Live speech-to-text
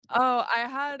Oh,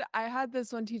 I had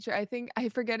this one teacher. I think I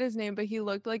forget his name, but he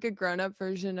looked like a grown-up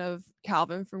version of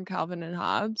Calvin from Calvin and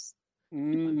Hobbes.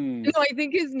 No, Mm. I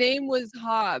think his name was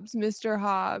Hobbes, Mr.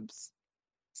 Hobbes.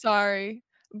 Sorry.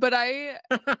 But I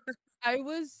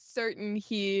was certain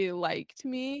he liked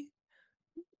me,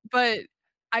 but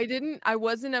I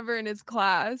wasn't ever in his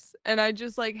class, and I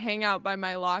just, like, hang out by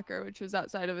my locker, which was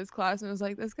outside of his class, and I was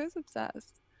like, "This guy's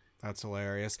obsessed." That's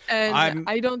hilarious. And I'm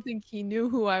I don't think he knew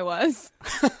who I was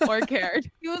or cared.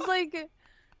 He was, like,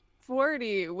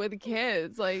 40 with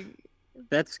kids, like,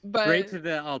 That's great but to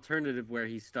the alternative where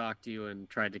he stalked you and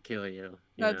tried to kill you,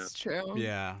 you know? that's true.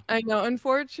 yeah. I know,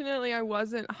 unfortunately, I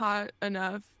wasn't hot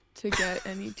enough to get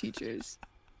any teachers.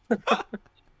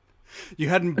 You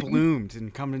hadn't bloomed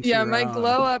and come into Yeah, your my own.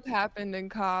 glow up happened in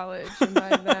college, and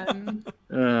by then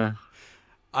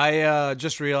I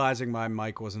just realizing my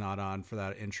mic was not on for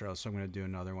that intro, so I'm going to do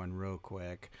another one real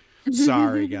quick.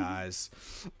 Sorry, guys.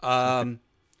 A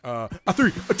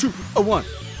 3, a 2, a 1.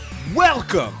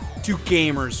 Welcome to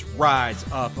Gamers Rise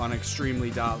Up on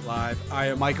Extremely.live. I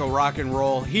am Michael Rock and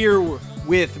Roll here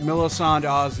with Millicent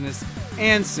Osnes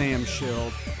and Sam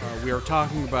Schild. We are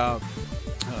talking about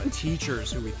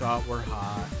teachers who we thought were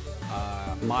hot.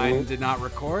 Mine did not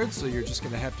record, so you're just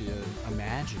going to have to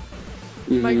imagine.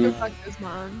 Mike fucked his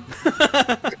mom.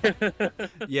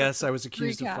 Yes, I was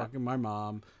accused of fucking my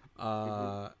mom.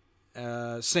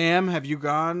 Sam, have you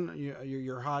gone?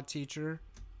 Your hot teacher?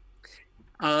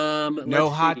 No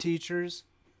hot teachers?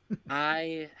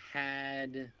 I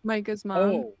had Micah's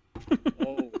mom.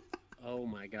 Oh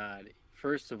my God.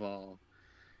 First of all,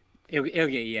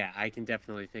 okay, yeah, I can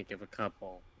definitely think of a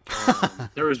couple.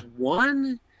 There was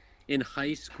one in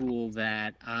high school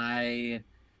that I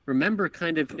remember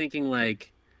kind of thinking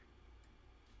like,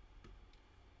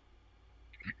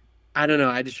 I don't know,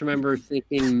 I just remember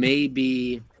thinking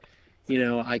maybe,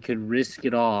 I could risk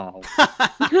it all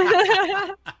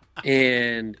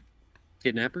and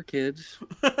kidnap her kids.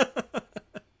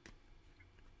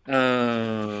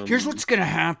 Here's what's gonna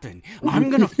happen. I'm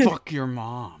gonna fuck your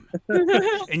mom,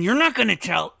 and you're not gonna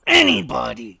tell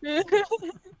anybody.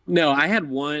 No, I had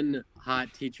one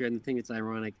hot teacher, and I think it's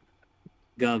ironic,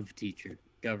 government teacher.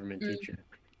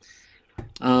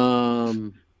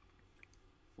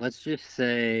 Let's just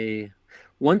say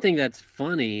one thing that's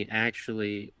funny,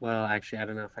 actually. Well, actually, I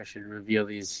don't know if I should reveal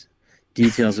these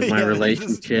details of my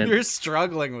relationship. You're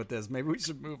struggling with this. Maybe we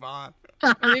should move on.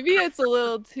 Maybe it's a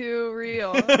little too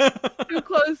real, too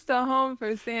close to home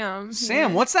for Sam.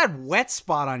 Sam, what's that wet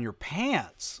spot on your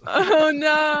pants? Oh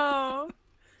no!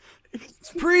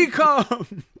 It's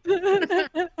pre-cum.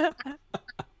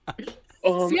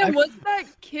 Sam, what's that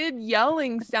kid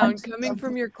yelling sound coming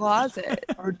from your closet?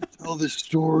 Hard to tell this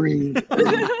story.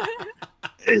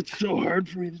 It's so hard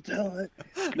for me to tell it.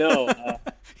 No,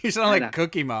 you sound like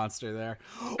Cookie Monster there.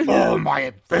 Oh,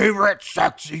 my favorite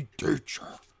sexy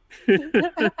teacher,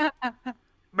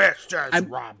 Mrs.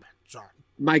 Robinson.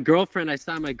 My girlfriend, I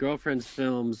saw my girlfriend's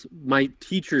films. My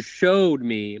teacher showed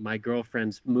me my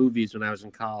girlfriend's movies when I was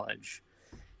in college.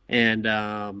 And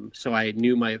so I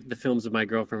knew the films of my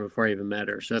girlfriend before I even met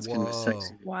her. So that's kind of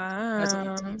sexy. Wow. That's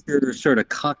a teacher sort of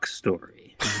cuck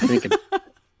story. I'm thinking.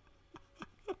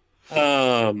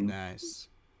 Nice.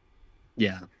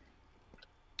 Yeah.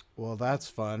 Well, that's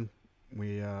fun.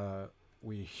 We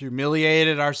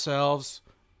humiliated ourselves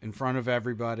in front of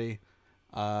everybody.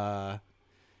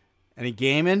 Any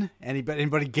gaming?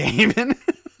 Anybody gaming?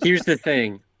 Here's the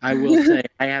thing. I will say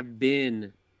I have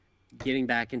been getting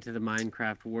back into the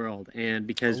Minecraft world, and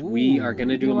because we are going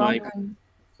to do a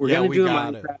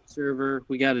Minecraft server,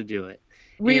 we got to do it.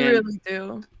 We really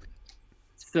do.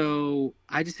 So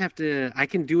I just have to, I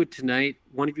can do it tonight.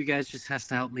 One of you guys just has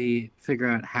to help me figure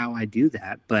out how I do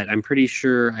that. But I'm pretty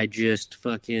sure I just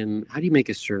how do you make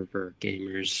a server,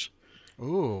 gamers?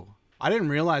 Ooh, I didn't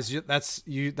realize that's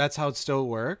how it still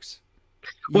works.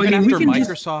 Well, Even after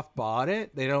Microsoft bought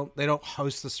it, they don't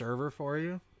host the server for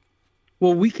you.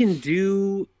 Well, we can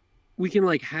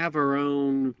like have our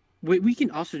own, we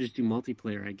can also just do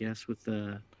multiplayer, I guess, with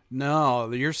the... No,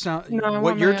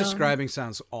 what you're describing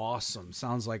sounds awesome.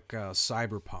 Sounds like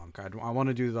Cyberpunk. I want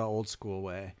to do the old school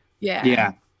way.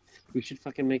 Yeah. We should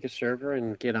fucking make a server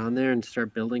and get on there and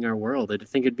start building our world. I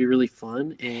think it'd be really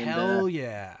fun. And, hell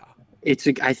yeah.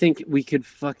 I think we could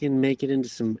fucking make it into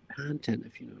some content,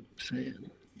 if you know what I'm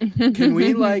saying. Can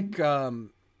we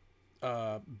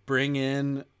bring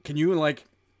in? Can you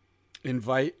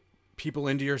invite people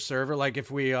into your server? Like if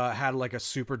we had a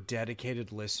super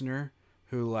dedicated listener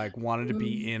who wanted to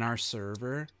be in our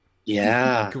server.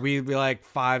 Yeah. Could we be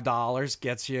 $5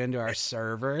 gets you into our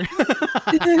server?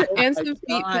 And some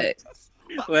feet pics.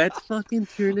 Let's fucking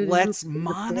turn it. Let's into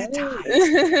monetize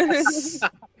this.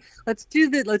 Let's do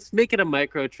that. Let's make it a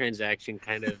microtransaction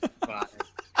kind of vibe.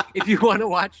 If you want to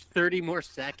watch 30 more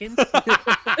seconds,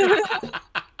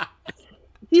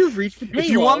 you've reached the paywall. If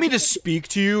you want me to speak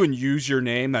to you and use your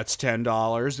name, that's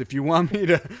 $10. If you want me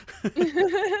to,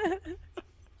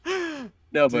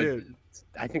 no, but Dude.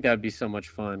 I think that would be so much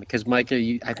fun because Micah,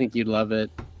 I think you'd love it.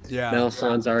 yeah,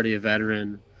 Melson's already a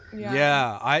veteran.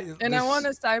 yeah. I want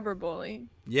to cyberbully.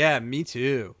 Yeah, me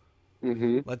too.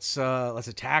 Mm-hmm. Let's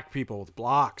attack people with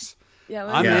blocks. Yeah,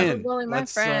 I'm let's in. cyberbully my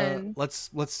friend. Let's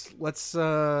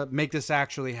make this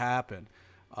actually happen.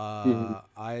 I'll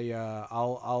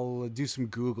do some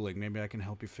Googling. Maybe I can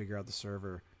help you figure out the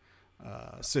server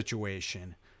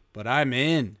situation. But I'm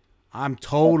in. I'm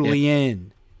totally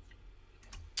in.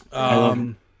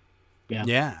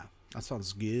 Yeah, that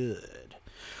sounds good.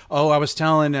 Oh, I was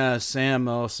telling Sam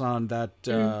on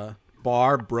that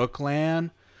bar,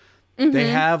 Brookland. They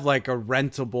have like a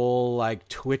rentable like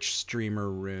Twitch streamer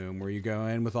room where you go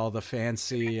in with all the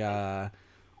fancy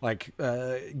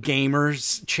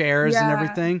gamers chairs and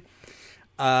everything.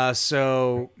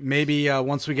 So maybe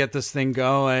once we get this thing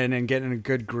going and get in a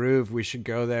good groove, we should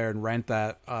go there and rent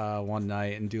that one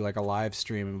night and do like a live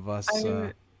stream of us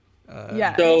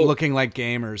looking like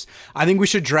gamers. I think we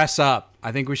should dress up.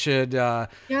 I think we should. I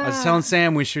was telling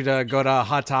Sam we should go to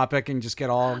Hot Topic and just get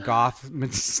all goth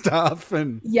and stuff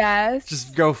and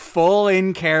just go full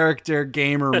in character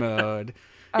gamer mode.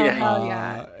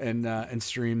 And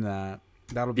stream that.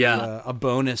 That'll be a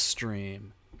bonus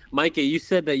stream. Micah, you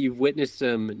said that you've witnessed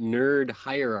some nerd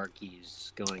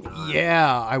hierarchies going on.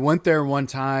 Yeah, I went there one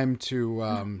time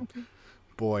to,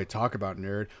 boy, talk about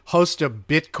nerd, host a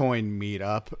Bitcoin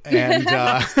meetup, and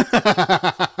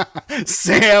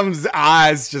Sam's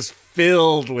eyes just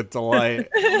filled with delight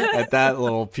at that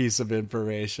little piece of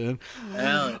information.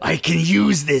 I can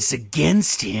use this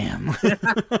against him.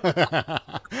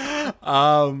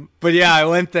 But yeah, I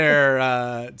went there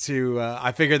I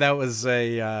figured that was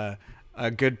a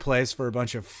good place for a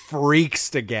bunch of freaks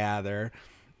to gather.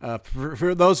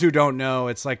 For those who don't know,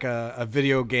 it's like a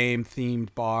video game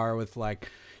themed bar with like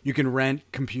you can rent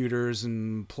computers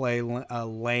and play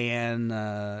LAN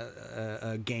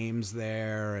games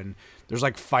there, and there's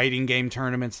like fighting game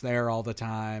tournaments there all the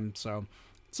time. So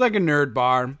it's like a nerd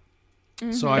bar.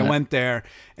 So I went there,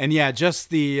 and yeah, just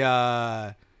the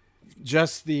vibe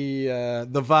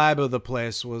of the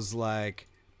place was like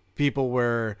people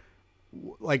were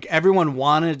like everyone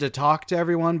wanted to talk to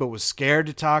everyone but was scared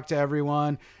to talk to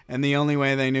everyone, and the only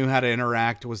way they knew how to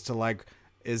interact was to like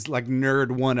nerd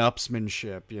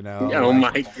one-upsmanship, you know. Oh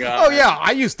my god. Oh yeah,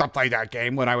 I used to play that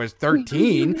game when I was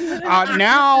 13.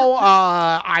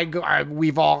 Now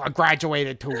we've all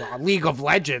graduated to League of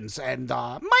Legends, and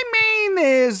my main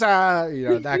is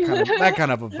that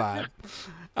kind of a vibe.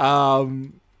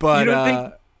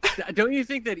 But don't you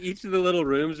think that each of the little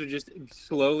rooms would just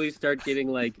slowly start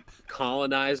getting like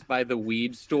colonized by the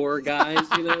weed store guys,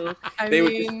 you know? They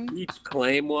would just each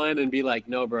claim one and be like,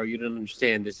 no, bro, you don't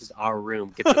understand. This is our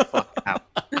room. Get the fuck out.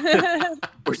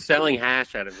 We're selling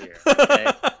hash out of here.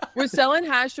 Okay? We're selling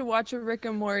hash to watch a Rick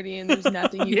and Morty, and there's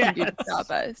nothing you can do to stop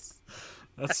us.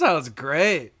 That sounds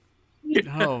great.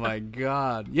 Oh my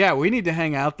god. Yeah, we need to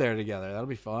hang out there together. That'll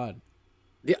be fun.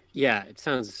 Yeah, it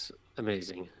sounds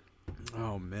amazing.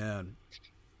 Oh man.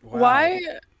 Wow.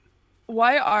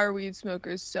 Why are weed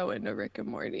smokers so into Rick and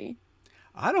Morty?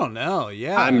 I don't know.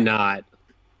 Yeah. I'm not.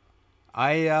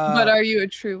 But are you a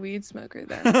true weed smoker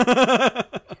then?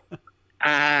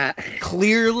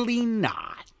 Clearly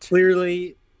not.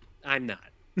 Clearly I'm not.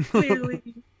 Clearly.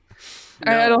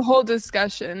 I had a whole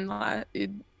discussion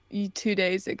 2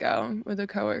 days ago with a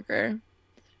coworker,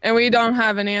 and we don't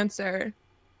have an answer.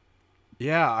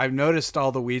 Yeah, I've noticed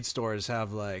all the weed stores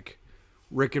have like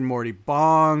Rick and Morty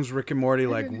bongs, Rick and Morty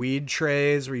like weed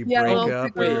trays where you break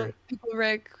up. Pickle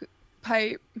Rick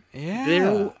pipe.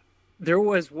 Yeah. There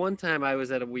was one time I was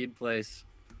at a weed place,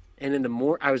 and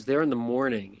I was there in the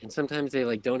morning, and sometimes they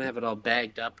like don't have it all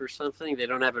bagged up or something. They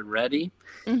don't have it ready,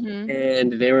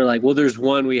 and they were like, "Well, there's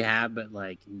one we have, but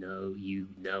like, no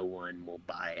one will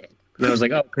buy it." And I was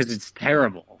like, "Oh, because it's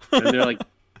terrible." And they're like,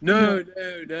 No,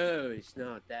 it's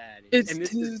not that. It's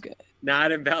too good.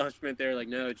 Not embellishment. They're like,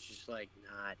 no, it's just like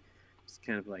not. It's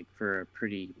kind of like it's a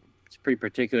pretty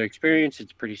particular experience.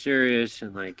 It's pretty serious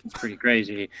and like it's pretty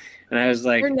crazy. And I was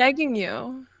like, we're negging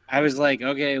you. I was like,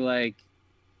 okay, like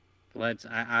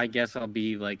I guess I'll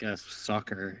be like a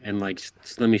sucker and like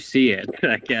let me see it.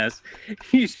 I guess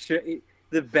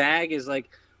the bag is like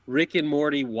Rick and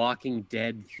Morty Walking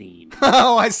Dead theme.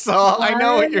 Oh, I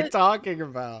know what you're talking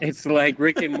about. It's like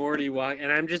Rick and Morty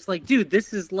and I'm just like, dude,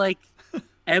 this is like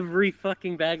every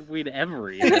fucking bag of weed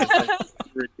ever. You know? It's like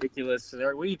ridiculous. What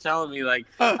are you telling me? Like,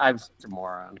 I'm such a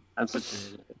moron. I'm such an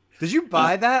idiot. Did you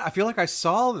buy that? I feel like I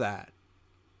saw that.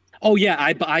 Oh yeah,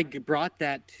 I brought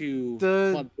that to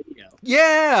Club Video.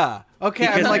 Yeah. Okay.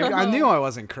 I was Because like, I knew I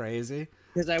wasn't crazy.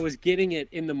 Because I was getting it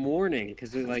in the morning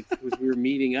because we were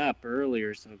meeting up early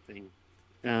or something.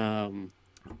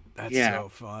 That's yeah. so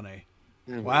funny.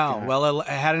 Oh my Wow. God. Well, it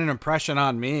had an impression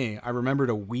on me. I remembered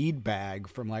a weed bag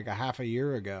from like a half a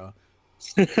year ago.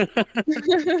 Wow.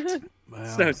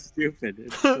 So stupid.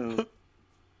 It's so...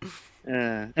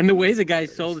 and the way the guy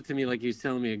sold it to me, like he was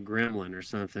telling me a gremlin or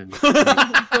something.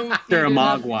 They're a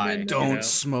mogwai. Don't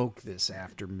smoke this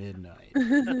after midnight.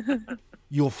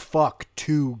 You'll fuck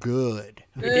too good.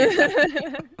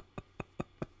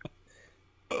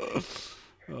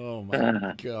 Oh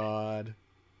my God.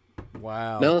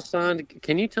 Wow. Melisande,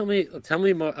 can you tell me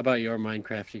more about your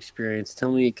Minecraft experience?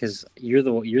 Tell me, because you're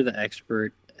the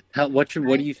expert. What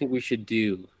do you think we should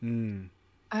do?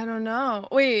 I don't know.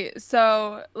 Wait,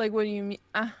 so like, what do you mean?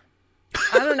 I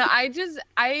don't know.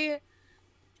 I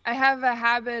have a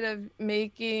habit of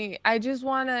making. I just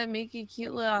want to make a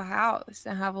cute little house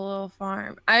and have a little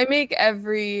farm. I make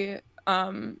every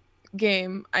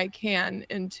game I can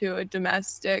into a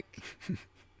domestic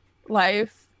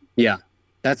life. Yeah,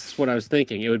 that's what I was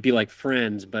thinking. It would be like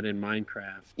Friends, but in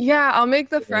Minecraft. Yeah, I'll make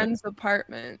the Friends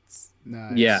apartments.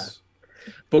 Nice. Yeah.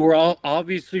 But we're going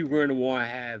to want to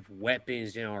have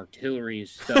weapons and artillery and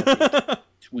stuff.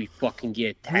 We fucking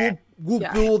get attacked. We'll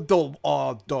build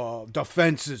the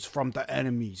defenses from the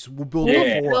enemies. We'll build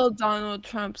the fort. Build Donald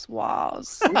Trump's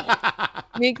walls.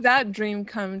 Make that dream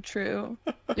come true.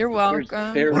 You're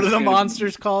welcome. What are the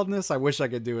monsters called in this? I wish I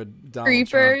could do a Donald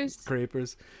Creepers. Trump.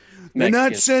 Creepers. They're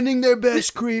not sending their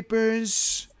best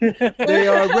creepers. They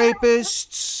are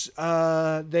rapists.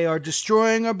 They are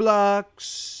destroying our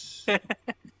blocks.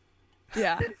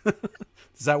 Yeah.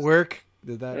 Does that work?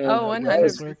 Did that? Oh,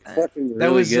 100%.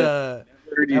 That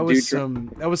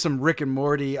was some Rick and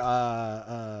Morty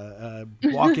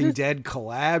Walking Dead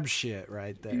collab shit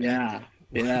right there.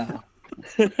 Yeah.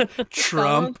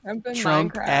 Trump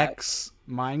X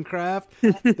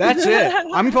Minecraft. That's it.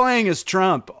 I'm playing as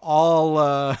Trump.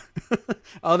 All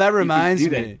oh, that reminds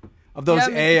me of those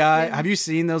AI. Have you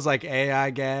seen those like AI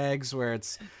gags where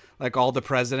it's like all the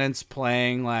presidents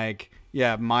playing like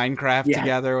Minecraft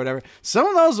together or whatever? Some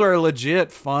of those are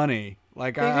legit funny.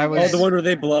 Like I was the one where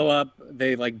they blow up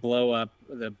the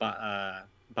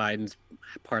Biden's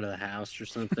part of the house or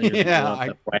something.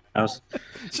 The White House.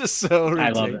 It's just so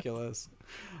ridiculous.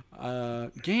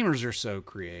 Gamers are so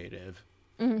creative.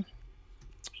 Mm.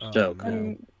 So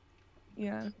cool.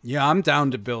 Yeah, I'm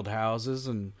down to build houses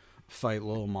and fight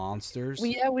little monsters. well,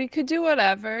 yeah, we could do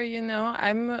whatever,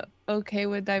 I'm okay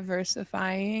with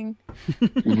diversifying.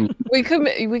 we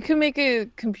could make a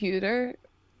computer.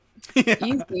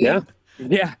 Easy.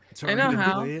 Yeah. I know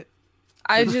how.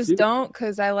 I just don't,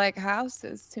 because I like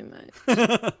houses too much.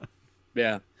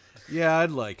 Yeah,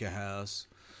 I'd like a house.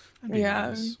 That'd be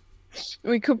nice.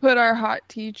 We could put our hot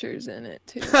teachers in it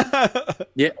too.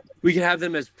 Yeah, we could have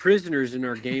them as prisoners in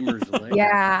our gamers' lair.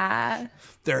 Yeah.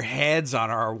 Their heads on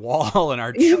our wall in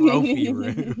our trophy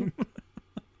room.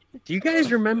 Do you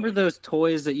guys remember those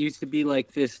toys that used to be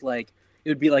like this, like it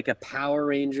would be like a Power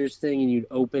Rangers thing, and you'd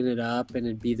open it up and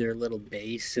it'd be their little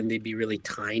base and they'd be really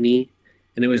tiny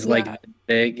and it was like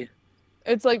big?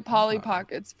 It's like Polly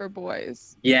Pockets for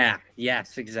boys. Yeah,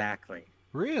 yes, exactly.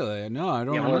 Really? No, I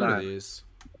don't remember these.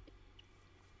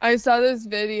 I saw this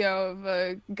video of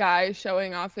a guy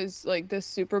showing off his like this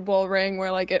Super Bowl ring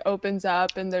where like it opens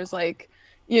up and there's like,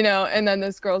 and then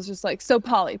this girl's just like, so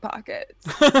Polly Pockets.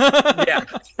 Yeah.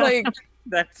 Like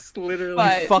that's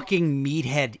literally you fucking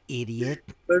meathead idiot.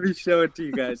 Let me show it to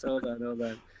you guys. Hold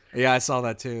on. Yeah, I saw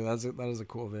that too. That was a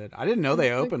cool vid. I didn't know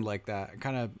they opened like that.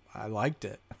 I liked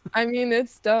it. I mean,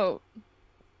 it's dope.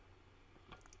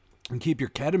 And keep your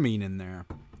ketamine in there.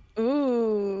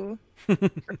 Ooh.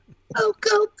 Oh,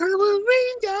 go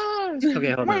Power Rangers!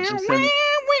 Okay, hold on.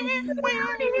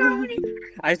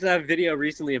 I saw a video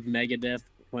recently of Megadeth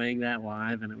playing that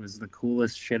live, and it was the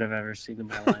coolest shit I've ever seen in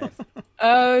my life.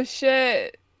 Oh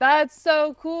shit, that's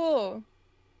so cool.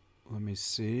 Let me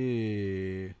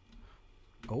see.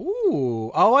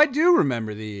 Oh, I do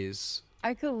remember these.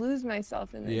 I could lose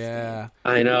myself in this. Yeah,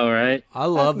 game. I know, right? I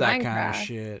love that kind of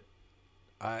shit.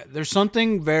 There's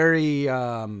something very.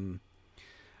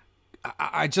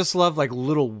 I just love like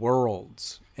little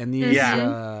worlds, and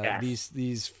these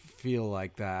these feel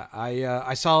like that.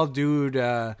 I saw a dude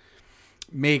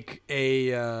make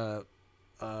a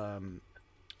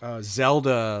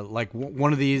Zelda, like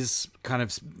one of these kind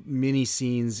of mini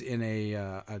scenes in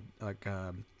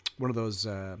one of those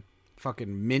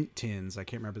fucking mint tins. I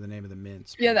can't remember the name of the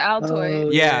mints. Yeah, the Altoid. Oh,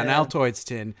 Yeah, an yeah. Altoids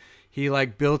tin. He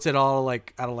like built it all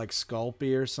like out of like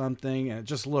Sculpey or something, and it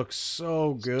just looks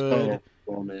so good. Oh,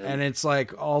 cool, man. And it's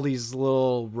like all these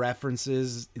little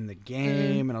references in the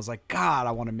game, and I was like, God,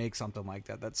 I want to make something like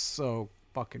that. That's so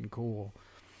fucking cool.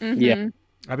 Yeah.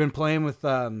 I've been playing with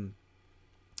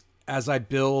as I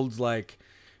build like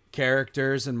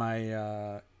characters in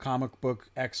my comic book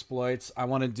exploits. I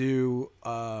want to do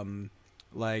what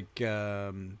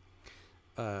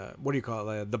do you call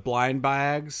it? Like, the blind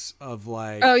bags of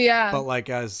like, Oh yeah. but like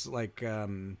as like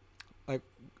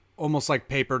almost like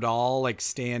paper doll, like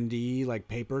standee, like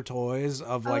paper toys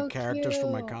of like Oh, characters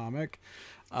from my cute. comic.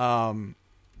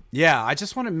 Yeah, I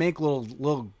just want to make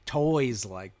little toys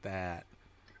like that.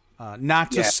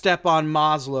 Not to Yeah. step on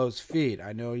Maslow's feet.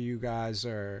 I know you guys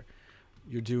you're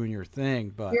doing your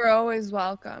thing, but You're always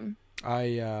welcome. I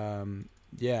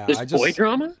yeah, This I just boy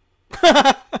drama?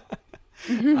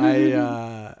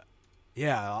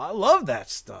 I love that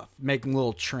stuff. Making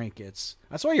little trinkets.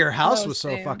 That's why your house Oh, was so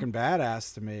same. fucking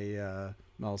badass to me,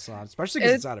 Melson. Especially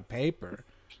because it's out of paper.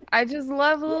 I just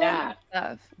love little Yeah.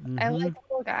 stuff. I like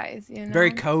little guys, you know.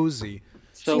 Very cozy.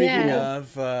 So Speaking Yeah.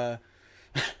 of,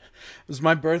 it was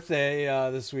my birthday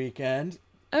this weekend.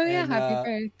 Oh yeah, And, happy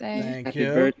birthday. Thank happy you.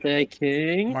 birthday,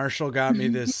 King. Marshall got me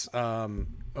this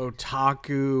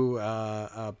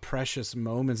otaku Precious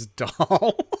Moments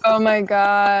doll. Oh my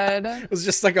god. It was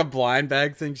just like a blind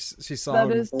bag thing she saw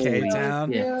That in is so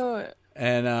K-Town. cute.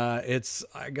 And it's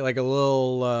like a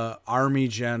little army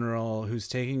general who's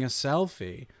taking a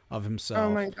selfie of himself. Oh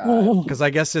my god. Because I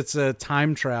guess it's a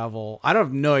time travel. I don't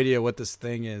have no idea what this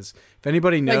thing is. If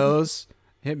anybody knows,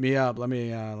 hit me up. Let me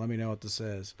know what this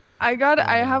is. I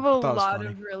have a thought it was lot funny.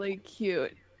 of really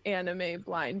cute anime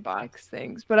blind box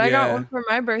things, but I got Yeah. one for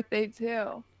my birthday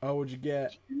too. Oh, what'd you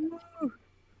get?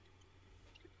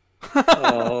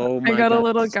 Oh my I got a God,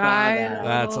 little saw guy. that.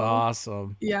 That's Oh.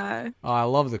 awesome. Yeah, Oh, I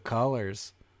love the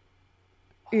colors.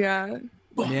 yeah,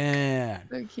 Man.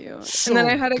 so cute. So and then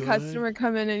I had a good. customer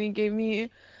come in and he gave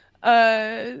me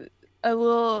a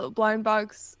little blind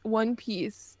box One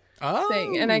Piece Oh.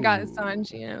 thing, and I got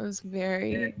Sanji,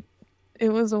 and it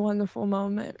was a wonderful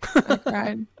moment. I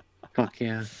cried. Fuck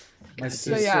yeah. My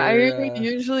So sister, yeah, I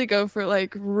usually go for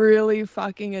like really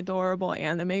fucking adorable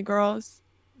anime girls.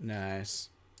 Nice.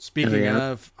 Speaking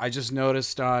yeah. of, I just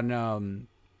noticed on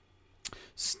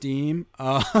Steam.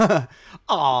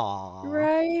 Aw.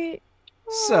 Right?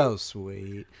 So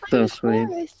sweet. So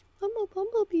sweet. I'm a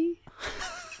bumblebee.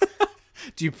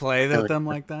 Do you play with them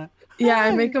like that? Yeah,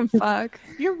 I make them fuck.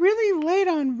 You're really late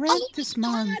on rent this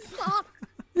month.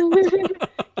 You're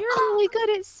really good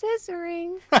at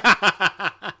scissoring.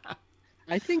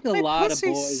 I think a lot of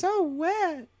boys. so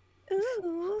wet.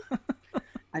 Ooh.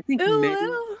 I think Ooh, many,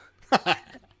 ooh.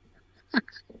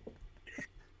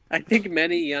 I think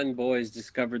many young boys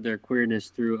discovered their queerness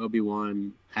through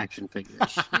Obi-Wan action figures.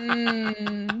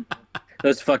 Mm.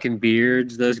 Those fucking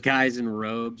beards, those guys in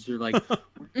robes are like,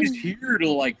 we're just here to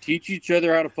like teach each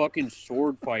other how to fucking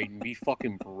sword fight and be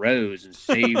fucking bros and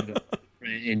save them.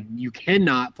 And you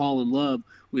cannot fall in love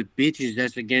with bitches.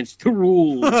 That's against the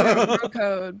rules. Bro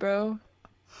code, bro.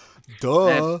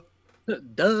 Duh.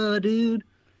 Duh, dude.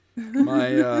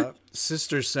 My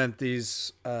sister sent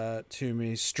these to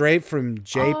me straight from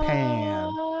Japan.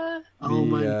 Aw, The Oh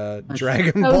my.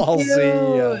 Dragon so Ball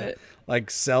Z, cute.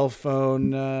 like cell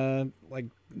phone, like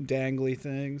dangly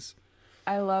things.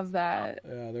 I love that.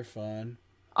 Yeah, they're fun.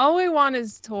 All we want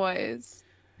is toys.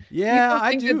 Yeah, People I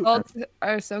think do. Adults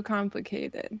are so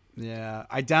complicated. Yeah,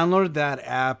 I downloaded that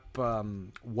app,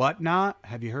 Whatnot.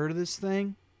 Have you heard of this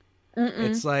thing? Mm-mm.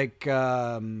 It's like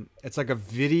a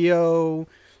video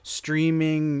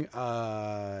streaming.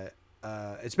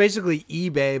 It's basically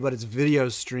eBay, but it's video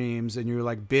streams, and you're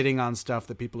like bidding on stuff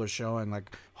that people are showing,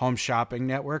 like Home Shopping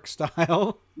Network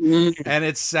style. And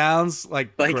it sounds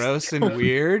like Like- gross and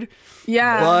weird,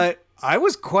 Yeah. but I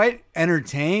was quite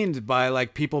entertained by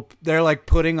like people. They're like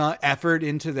putting effort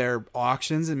into their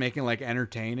auctions and making like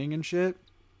entertaining and shit.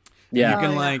 Yeah. You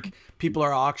can yeah. like people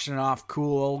are auctioning off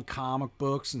cool old comic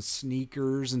books and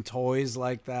sneakers and toys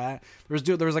like that.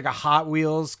 There was like a Hot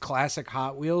Wheels, classic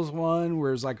Hot Wheels one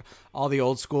where it's like all the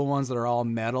old school ones that are all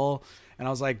metal. And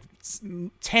I was like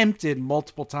tempted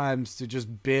multiple times to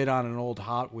just bid on an old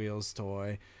Hot Wheels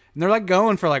toy. And they're like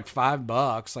going for like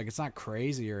 $5. Like it's not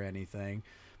crazy or anything,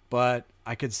 but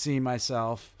I could see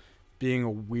myself being a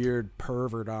weird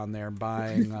pervert on there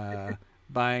buying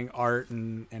buying art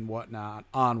and whatnot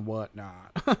on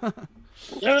Whatnot.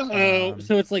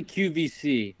 So it's like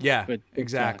QVC. Yeah, but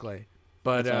exactly.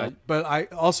 But That's but I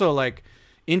also like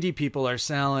indie people are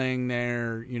selling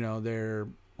their their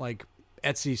like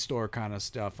Etsy store kind of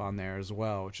stuff on there as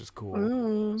well, which is cool.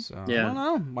 Ooh. So I Yeah. don't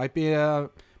know, might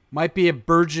be a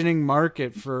burgeoning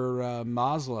market for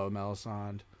Maslow,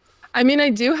 Melisande. I mean, I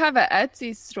do have an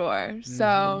Etsy store,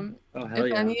 so Oh, hell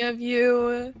if yeah. any of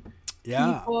you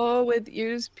Yeah. people with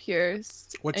ears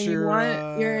pierced What's and you your,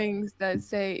 want earrings that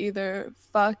say either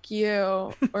 "fuck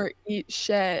you" or "eat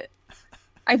shit,"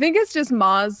 I think it's just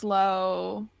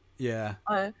Maslow. Yeah.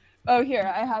 Oh, here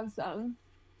I have some.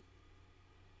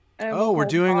 I have a Oh, we're whole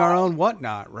doing our box. own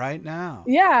whatnot right now.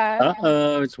 Yeah.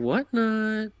 It's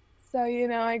whatnot. So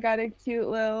I got a cute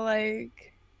little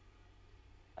like.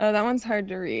 Oh, that one's hard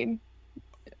to read.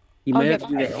 You I'll might get have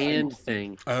to do the that one. hand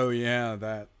thing. Oh yeah,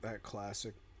 that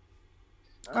classic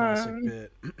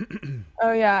bit.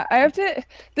 Oh yeah, I have to.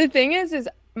 The thing is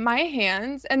my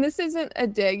hands, and this isn't a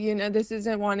dig, this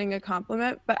isn't wanting a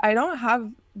compliment, but I don't have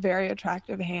very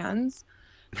attractive hands,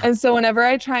 and so whenever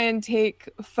I try and take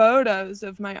photos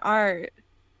of my art,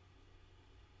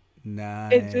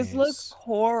 Nice. it just looks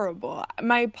horrible.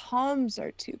 My palms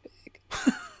are too big.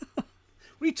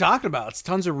 What are you talking about? It's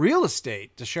tons of real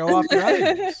estate to show off your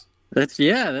items. That's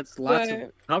lots of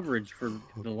But- coverage for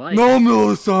the life. No,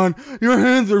 Melisande, your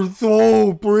hands are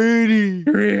so pretty.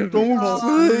 Don't Oh,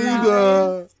 say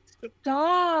that.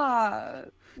 Stop.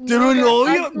 Did No, Manolo,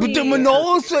 they're did ugly.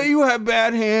 Manolo say you have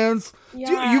bad hands? Dude,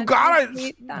 Yeah, you I gotta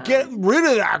hate them. get rid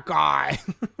of that guy.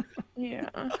 Yeah.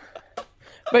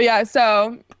 But yeah,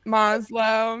 so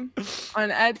Maslow on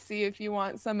Etsy if you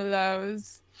want some of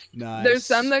those. Nice. There's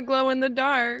some that glow in the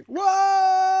dark.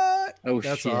 What? Oh,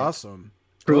 That's shit. awesome.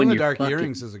 For Glow when in the you're dark fucking-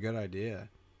 earrings is a good idea.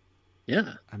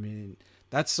 Yeah. I mean,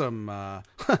 that's some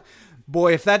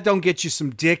boy, if that don't get you some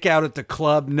dick out at the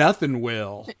club, nothing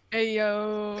will.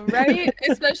 Ayo, right?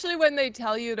 Especially when they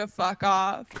tell you to fuck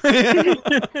off.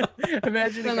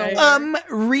 Imagine a guy.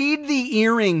 Read the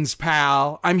earrings,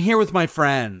 pal. I'm here with my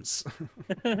friends.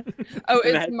 Oh,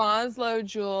 it's Maslow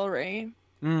jewelry.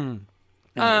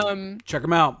 Check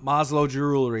them out. Maslow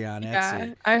Jewelry on Yeah,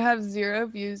 Etsy. I have 0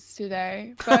 views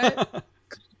today, but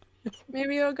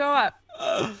maybe it'll go up.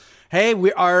 Hey,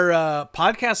 our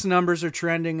podcast numbers are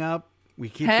trending up. We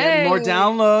keep getting more Hey.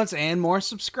 downloads and more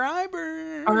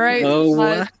subscribers. All right, Oh,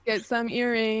 let's get some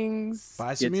earrings.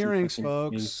 Buy some Get some earrings, fucking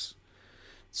folks. earrings.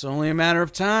 It's only a matter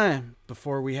of time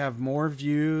before we have more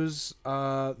views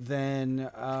than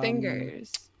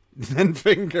Fingers. than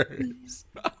fingers.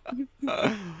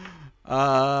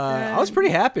 I was pretty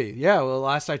happy. Yeah, well,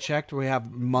 last I checked, we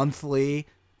have monthly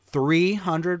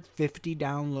 350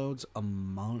 downloads a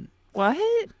month. What?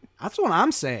 That's what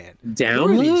I'm saying. Who are these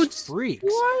Downloads? freaks?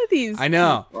 Who are these? I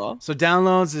know. people? So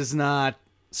downloads is not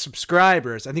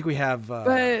subscribers. I think we have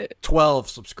But 12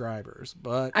 subscribers.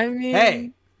 But I mean,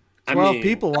 hey, 12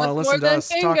 people want to That's listen to more us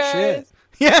than talk shit. fingers.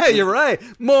 Yeah, you're right.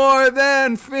 More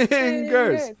than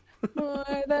fingers. More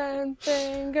than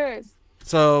fingers.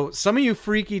 So some of you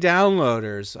freaky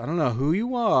downloaders, I don't know who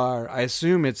you are. I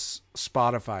assume it's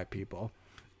Spotify people.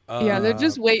 Yeah, they're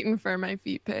just waiting for my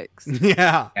feet pics.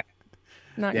 Yeah.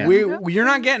 Not Yeah. gonna go. You're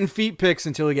not getting feet pics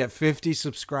until we get 50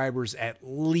 subscribers at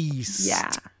least. Yeah.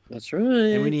 That's right.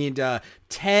 And we need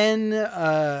 10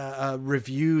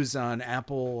 reviews on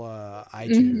Apple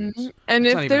iTunes. Mhm. And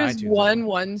It's not if even there's iTunes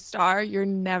one star, you're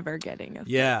never getting a.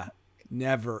 Yeah.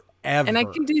 Never, ever. And I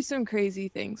can do some crazy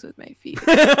things with my feet.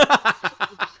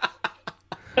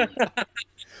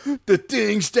 The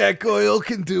things that girl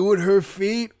can do with her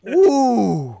feet.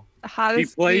 Ooh. The He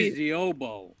hottest plays feet. the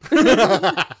oboe.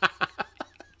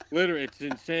 Literally, it's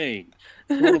insane.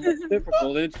 It's one of the most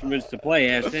difficult instruments to play.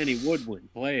 Ask any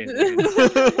woodwind. Play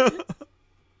it.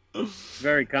 It's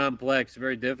very complex,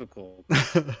 very difficult. We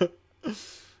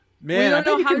Man, I don't bet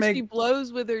know you how can she make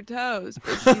blows with her toes,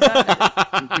 but she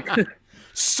does.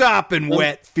 sopping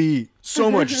wet feet. So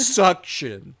much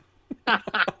suction.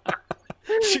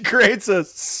 She creates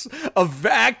a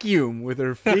vacuum with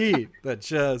her feet that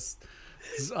just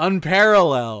is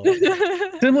unparalleled.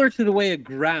 Similar to the way a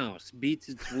grouse beats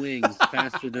its wings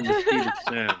faster than the speed of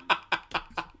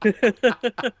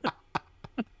sound.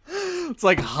 It's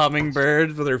like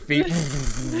hummingbirds with their feet.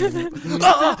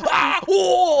 Ah, ah,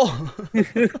 oh!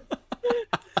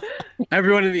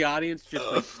 Everyone in the audience just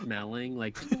like smelling,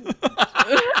 like,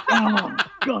 oh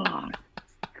god.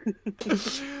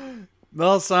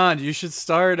 Melisande, you should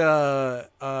start a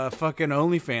fucking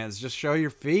OnlyFans. Just show your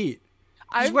feet. Just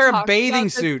I've wear a talked bathing about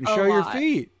this suit and a show your lot.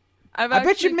 feet. I've I bet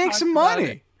actually you'd make talked some about money.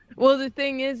 it. Well, the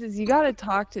thing is you got to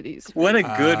talk to these. What a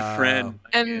freaks. good friend.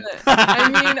 And I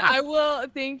mean, I will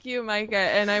thank you, Micah,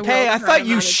 and I will. Hey, I try thought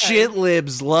you monetize. shit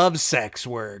libs love sex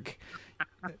work.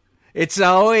 It's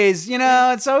always,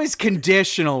 it's always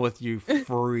conditional with you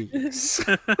freaks.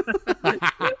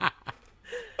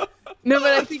 No,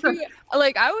 but I think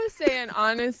like I was saying,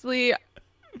 honestly,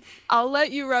 I'll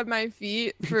let you rub my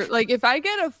feet for like if I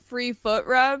get a free foot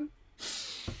rub.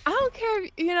 I don't care,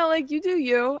 like you do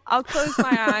you. I'll close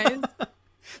my eyes.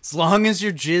 As long as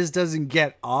your jizz doesn't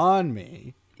get on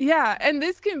me. Yeah, and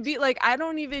this can be like I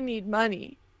don't even need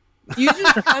money. You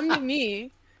just come to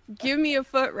me, give me a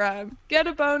foot rub, get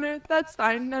a boner. That's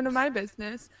fine, none of my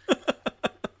business.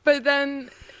 But then,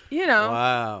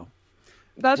 Wow.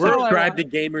 that's all I Subscribe to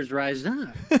want. Gamers Rise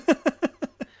Up.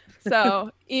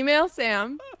 So email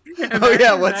Sam, Oh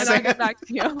yeah, what's and I'll that? get back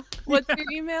to you. What's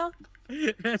your email?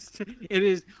 It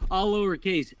is all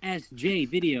lowercase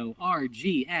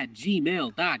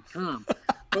sjvideorg@gmail.com.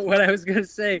 But what I was gonna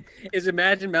say is,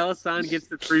 imagine Melisande gets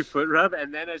the free foot rub,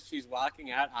 and then as she's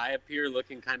walking out, I appear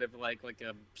looking kind of like a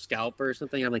scalper or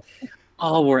something. I'm like,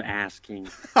 all we're asking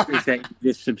is that you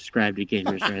just subscribe to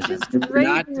Gamers Rise Up. We're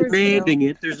not Rate the demanding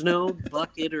it. There's no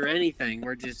bucket or anything.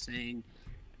 We're just saying,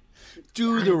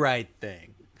 Do the right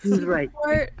thing. right.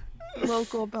 Support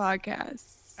local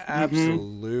podcasts.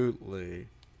 Absolutely.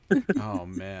 Oh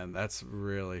man, that's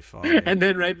really funny. And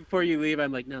then right before you leave,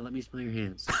 I'm like, no, let me smell your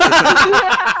hands.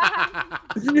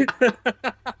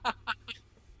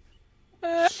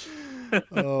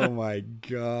 Oh my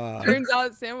god. Turns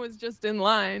out Sam was just in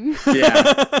line.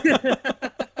 Yeah.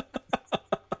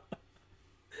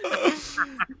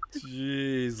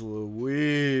 Jeez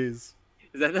Louise.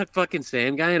 Is that fucking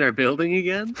Sam guy in our building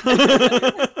again?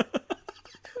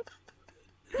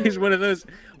 He's one of those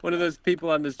people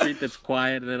on the street that's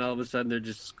quiet, and then all of a sudden they're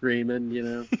just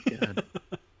screaming. God.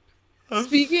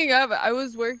 Speaking of, I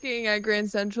was working at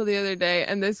Grand Central the other day,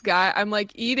 and this guy, I'm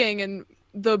like eating, and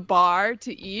the bar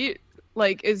to eat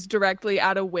like is directly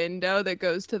at a window that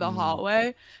goes to the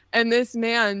hallway, and this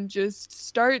man just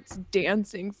starts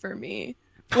dancing for me,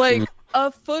 like a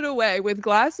foot away with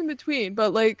glass in between,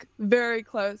 but like very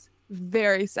close,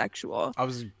 very sexual. I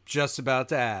was just about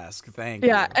to ask. Thank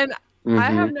Yeah, you. and I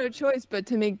have no choice but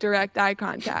to make direct eye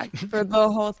contact for the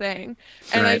whole thing.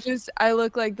 And Right. I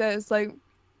look like this, like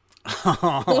the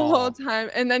whole time.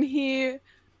 And then he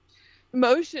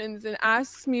motions and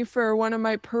asks me for one of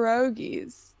my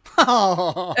pierogies.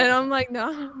 Oh, And I'm like,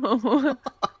 no.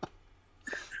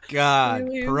 God,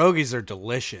 Really? pierogies are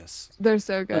delicious. They're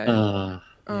so good. Oh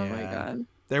my Yeah. God.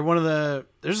 They're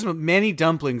there's many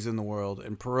dumplings in the world,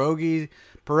 and pierogies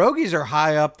are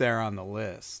high up there on the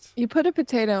list. You put a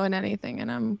potato in anything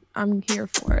and I'm here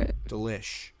for it.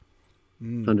 Delish.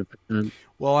 100%.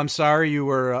 Well, I'm sorry you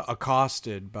were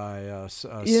accosted by a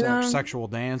Yeah. sexual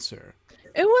dancer.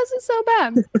 It wasn't so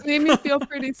bad. It made me feel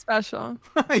pretty special.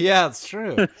 Yeah, it's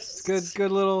true. It's good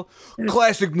little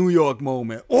classic New York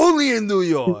moment. Only in New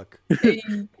York.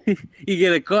 You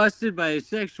get accosted by a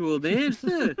sexual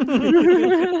dancer,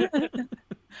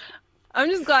 I'm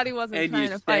just glad he wasn't and trying you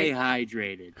to stay fight.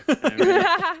 hydrated. All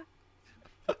right?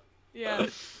 Yeah,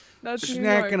 that's New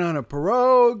Snacking York. on a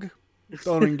pierogi.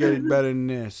 Don't even get it better than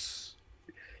this.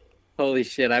 Holy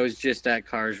shit! I was just at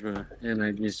Karjma, and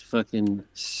I just fucking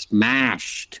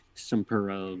smashed some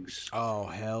pierogies. Oh,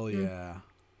 hell yeah.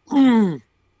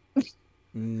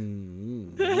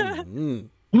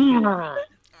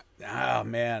 Oh,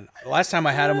 man. Last time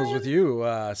I had him was with you,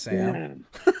 Sam.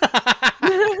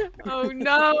 Oh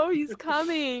no, he's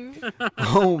coming.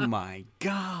 Oh, my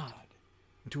God.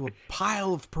 Into a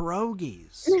pile of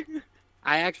pierogies.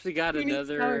 I actually got Who needs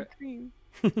sour another. cream?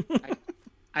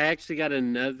 I actually got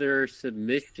another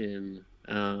submission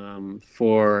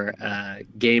for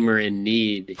Gamer in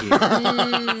Need here.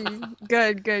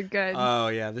 Good. Oh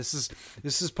yeah, this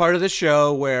is part of the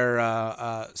show where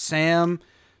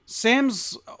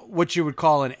Sam's what you would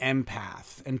call an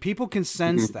empath, and people can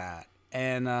sense that,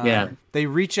 and they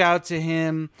reach out to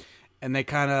him, and they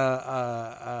kind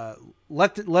of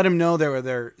let him know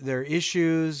their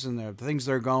issues and the things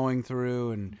they're going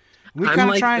through, and we I'm kind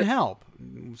of like try the- and help.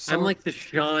 So, I'm like the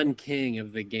Sean King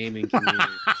of the gaming community.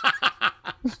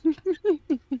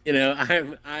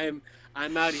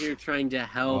 I'm out here trying to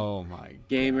help oh my.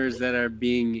 gamers that are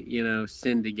being,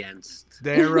 sinned against.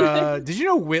 Did you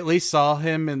know Whitley saw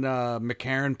him in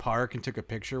McCarran Park and took a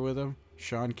picture with him?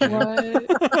 Sean King. What?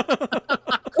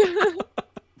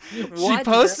 She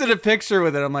posted a picture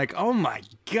with it. I'm like, oh my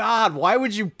God, why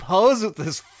would you pose with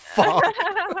this fuck?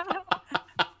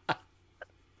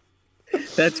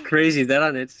 That's crazy. Is that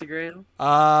on Instagram?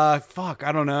 Fuck,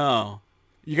 I don't know.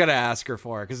 You got to ask her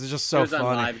for it because it's just so It was on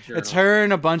funny. LiveJournal. It's her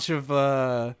and a bunch of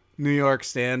New York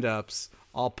stand-ups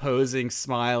all posing,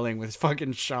 smiling with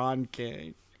fucking Sean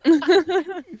King.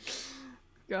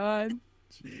 God.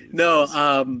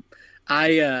 No,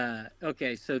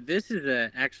 okay, so this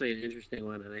is actually an interesting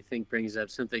one, and I think brings up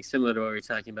something similar to what we were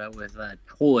talking about with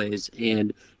toys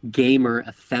and gamer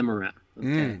ephemera.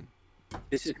 Okay,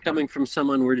 this is coming from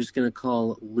someone we're just gonna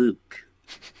call Luke,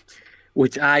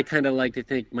 which I kind of like to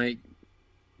think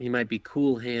he might be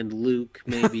Cool Hand Luke,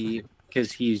 maybe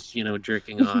because he's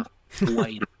jerking off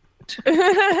quite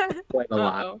a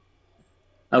lot. Uh-oh.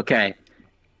 Okay,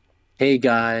 hey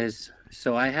guys.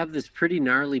 So I have this pretty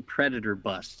gnarly predator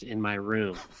bust in my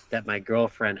room that my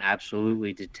girlfriend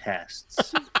absolutely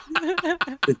detests.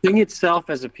 The thing itself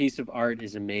as a piece of art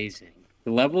is amazing.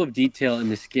 The level of detail in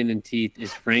the skin and teeth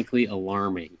is frankly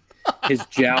alarming. His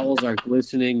jowls are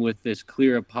glistening with this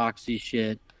clear epoxy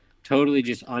shit. Totally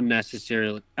just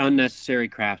unnecessary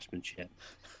craftsmanship.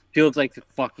 Feels like the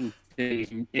fucking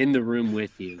thing in the room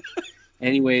with you.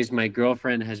 Anyways, my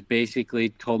girlfriend has basically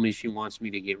told me she wants me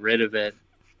to get rid of it.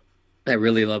 I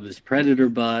really love this predator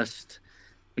bust,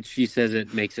 but she says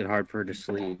it makes it hard for her to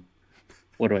sleep.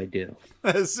 What do I do?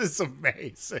 This is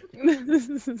amazing.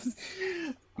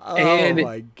 Oh And-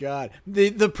 my god.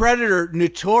 The predator,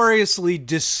 notoriously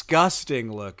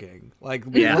disgusting looking. Like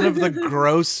Yeah. one of the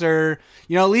grosser,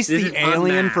 at least This the is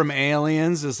alien unmatched. from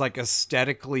Aliens is like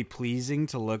aesthetically pleasing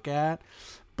to look at.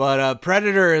 But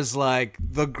Predator is like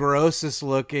the grossest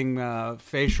looking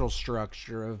facial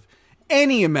structure of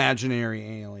any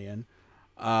imaginary alien.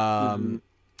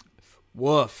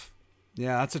 Woof.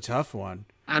 Yeah, that's a tough one.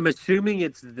 I'm assuming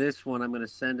it's this one. I'm going to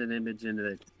send an image into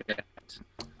the chat.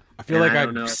 I feel And like I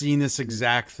don't know. I've seen this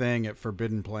exact thing at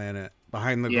Forbidden Planet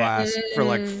behind the Yeah. glass for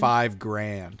like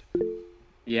 $5,000.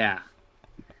 Yeah.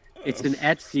 It's an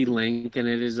Etsy link, and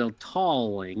it is a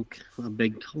tall link. A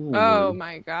big tall Oh one.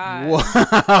 my God.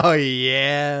 Wow,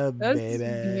 yeah, That's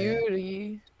baby.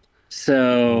 beauty.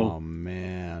 So, Oh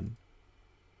man,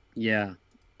 yeah.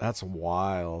 that's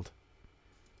wild.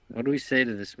 What do we say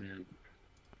to this man?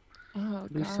 Oh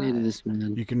What do we say to God. this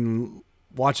man? You can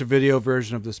watch a video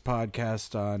version of this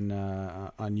podcast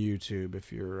on YouTube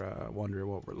if you're wondering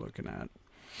what we're looking at.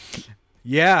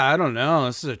 Yeah, I don't know.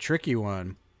 This is a tricky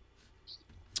one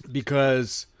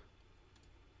because,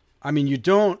 I mean, you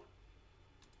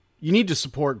need to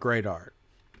support great art.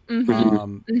 That's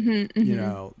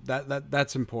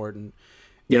important.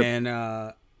 Yep.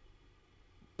 And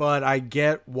but I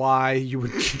get why you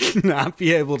would not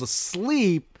be able to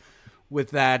sleep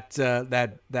with that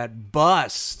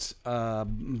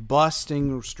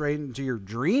busting straight into your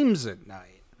dreams at night.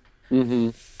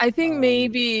 I think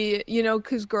maybe,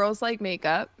 because girls like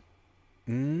makeup,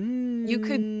 you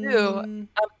could do a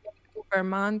makeover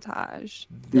montage.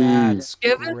 That's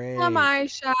Give it great. some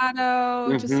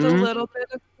eyeshadow, just a Mhm. little bit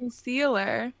of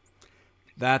concealer.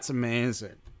 That's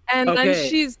amazing. And then Okay.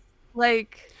 she's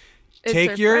like, it's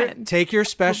her friend. Take your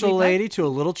special Will be lady to a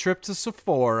little trip to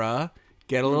Sephora.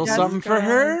 Get a little Yes, something for girl.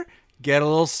 her. Get a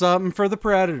little something for the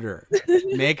predator.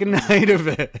 Make a night of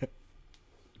it.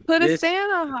 Put a This-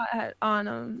 Santa hat on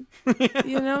him. Make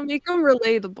him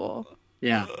relatable.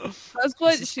 Yeah. That's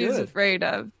what is she's good. afraid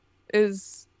of,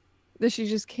 is that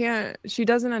she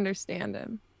doesn't understand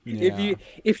him.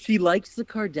 If she likes the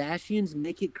Kardashians,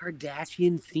 make it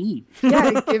Kardashian themed.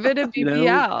 Yeah, give it a You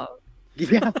know? BBL.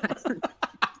 Yeah.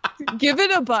 Give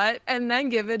it a butt and then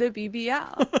give it a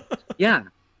BBL. Yeah.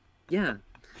 Yeah.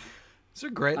 This is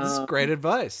great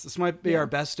advice. This might be our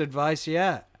best advice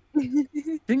yet.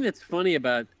 The thing that's funny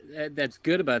about that's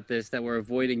good about this that we're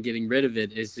avoiding getting rid of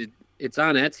it is it's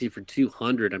on Etsy for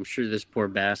 $200. I'm sure this poor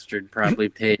bastard probably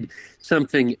paid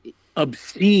something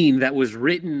obscene that was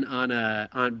written on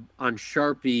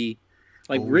Sharpie,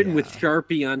 written with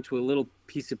Sharpie onto a little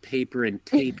piece of paper and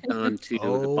taped onto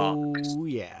the box Oh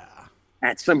yeah.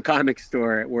 at some comic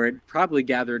store where it probably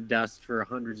gathered dust for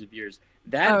hundreds of years.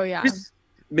 This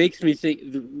makes me think,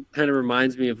 kind of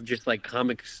reminds me of just like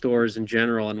comic stores in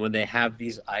general, and when they have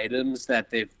these items that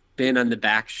they've been on the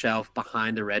back shelf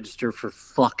behind the register for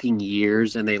fucking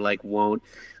years and they won't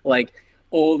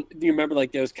do you remember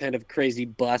those kind of crazy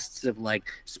busts of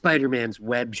Spider-Man's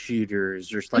web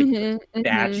shooters or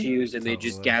statues, and they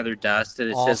just Totally. gather dust, and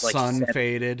it All says sun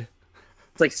faded.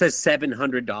 says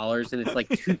 $700 and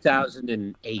it's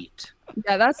 2008.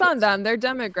 Yeah, that's on them. Their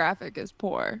demographic is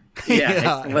poor.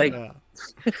 Yeah, it's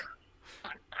yeah.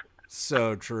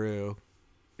 So true.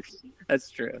 that's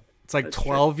true. It's like That's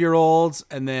true. 12-year-olds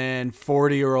and then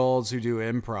 40-year-olds who do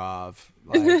improv.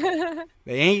 Like,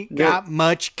 they ain't got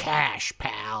much cash,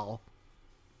 pal.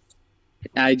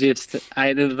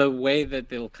 the way that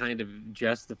they'll kind of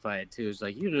justify it too is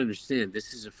like, you don't understand.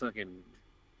 This is a fucking.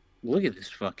 Look at this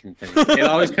fucking thing. It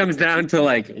always comes down to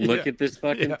like, look at this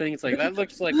fucking thing. It's like that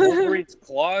looks like Wolverine's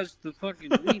claws to fucking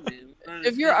me, man.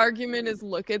 If your argument is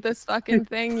look at this fucking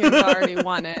thing, you've already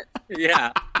won it.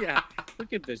 Yeah.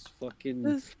 Look at this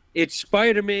fucking. It's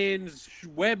Spider-Man's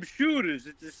web shooters.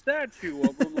 It's a statue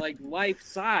of him, like life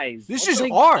size. This I'm is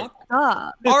like, art. fuck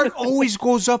up. Art always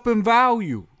goes up in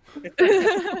value.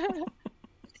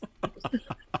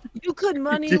 You could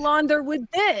money launder with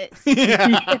this.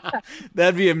 Yeah.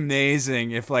 That'd be amazing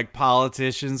if like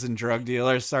politicians and drug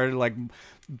dealers started like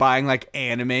buying like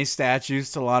anime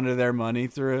statues to launder their money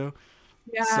through.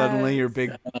 Yeah. Suddenly your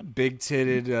big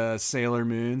titted Sailor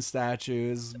Moon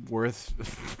statue is worth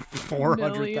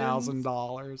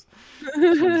 $400,000.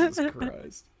 Jesus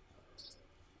Christ.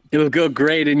 It'll go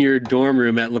great in your dorm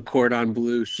room at Le Cordon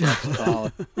Bleu Chef's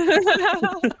College.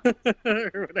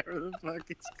 Or whatever the fuck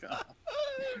it's called.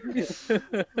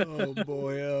 Oh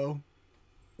boy, oh.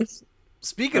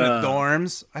 Speaking of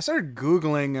dorms, I started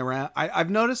Googling around. I've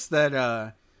noticed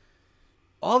that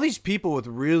all these people with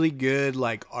really good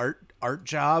like art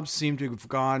jobs seem to have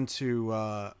gone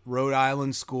to Rhode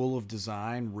Island School of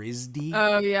Design, RISD.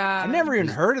 Oh yeah. I never even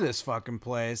heard of this fucking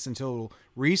place until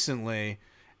recently.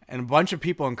 And a bunch of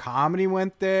people in comedy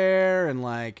went there, and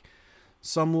like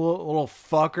some little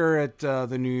fucker at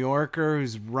the New Yorker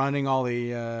who's running all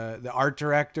the art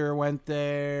director went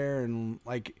there, and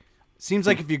like seems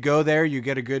like if you go there, you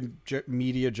get a good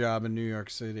media job in New York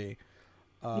City.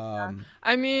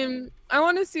 I mean, I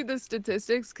want to see the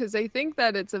statistics because I think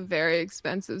that it's a very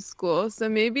expensive school. So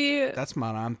maybe That's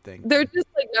what I'm thinking. they're just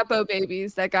like nepo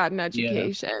babies that got an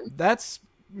education.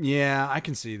 Yeah, I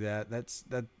can see that.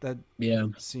 That Yeah.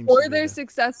 seems. Or they're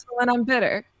successful and I'm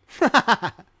bitter.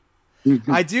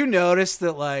 I do notice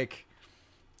that, like,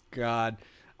 God,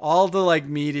 all the like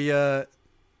media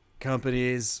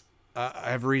companies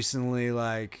have recently,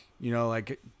 like, you know,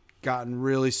 like gotten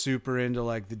really super into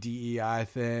like the DEI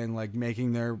thing, like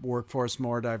making their workforce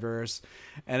more diverse,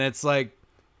 and it's like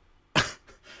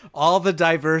all the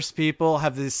diverse people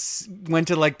went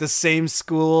to like the same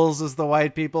schools as the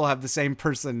white people, have the same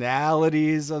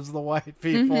personalities as the white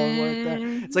people. Like that.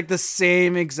 It's like the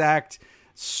same exact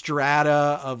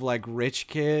strata of like rich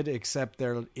kid, except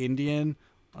they're Indian.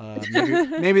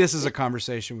 Maybe this is a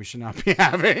conversation we should not be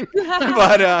having,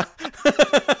 but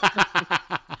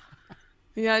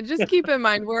yeah, just keep in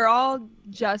mind we're all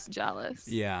just jealous.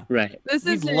 yeah, Right. This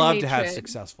we'd is love to have hatred.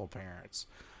 successful parents.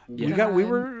 Yeah. We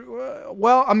were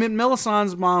well. I mean,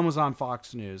 Melisandre's mom was on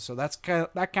Fox News, so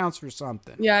that counts for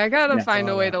something. Yeah, I gotta find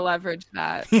a way Yeah. to leverage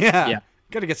that. Yeah.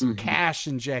 Got to get some cash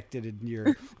injected into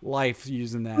your life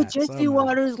using that. Jesse somehow.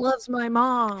 Waters loves my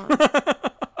mom.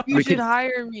 You We should could-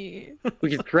 hire me. We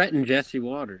could threaten Jesse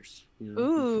Waters. You know?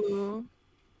 Ooh.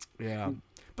 Yeah,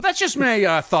 but that's just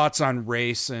my thoughts on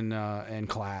race and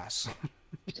class.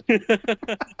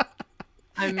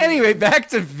 Anyway, back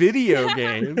to video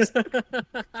games.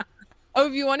 Oh,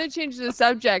 if you want to change the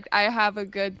subject, I have a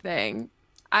good thing.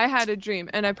 I had a dream,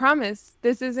 and I promise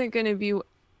this isn't going to be.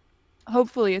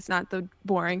 Hopefully, it's not the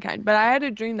boring kind. But I had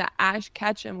a dream that Ash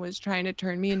Ketchum was trying to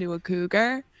turn me into a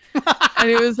cougar, and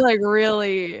he was like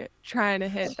really trying to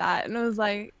hit that. And I was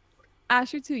like,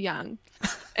 Ash, you're too young.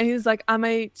 And he was like, I'm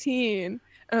 18.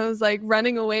 And I was like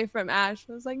running away from Ash.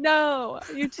 I was like, no,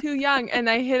 you're too young. And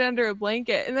I hid under a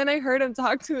blanket. And then I heard him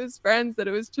talk to his friends that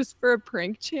it was just for a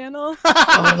prank channel.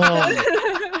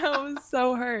 I was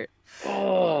so hurt.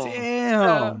 Oh.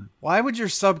 Damn. Why would your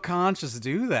subconscious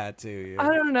do that to you? I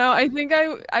don't know. I think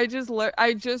I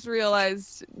just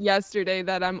realized yesterday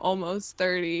that I'm almost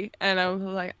 30. And I was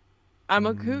like, I'm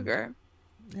a cougar.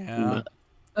 Yeah.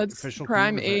 That's Official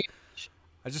prime cougar. age.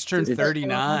 I just turned It's-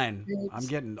 39. I'm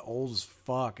getting old as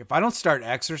fuck. If I don't start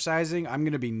exercising, I'm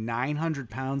going to be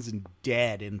 900 pounds and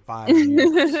dead in 5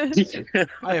 years.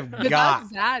 I have But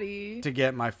got that's zaddy. to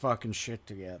get my fucking shit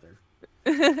together.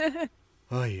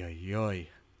 Oy, oy, oy.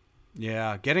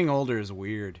 Yeah, getting older is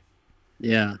weird.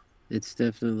 Yeah, it's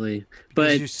definitely.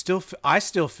 But But I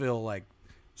still feel like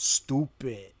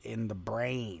stupid in the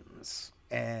brains.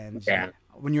 And Yeah.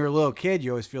 when you're a little kid,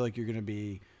 you always feel like you're going to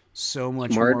be so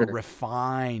much more Smarter.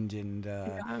 refined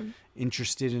and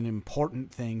interested in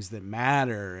important things that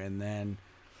matter, and then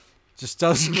just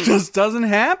doesn't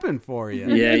happen for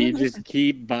you. yeah, you just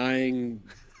keep buying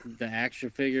the action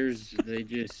figures. You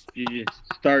just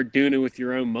start doing it with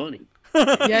your own money.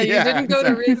 Yeah, you didn't go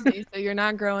to exactly. RISD, so you're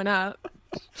not growing up.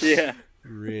 Yeah.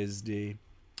 RISD.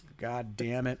 God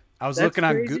damn it. I was That's looking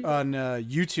on crazy.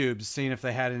 YouTube seeing if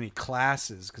they had any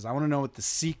classes because I want to know what the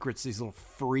secrets these little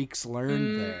freaks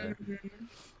learned there.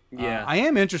 Yeah. I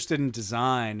am interested in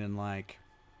design and like,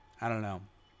 I don't know.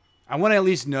 I want to at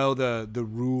least know the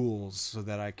rules so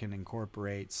that I can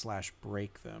incorporate /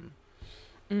 break them.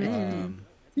 Mm.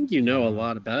 I think you know a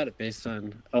lot about it based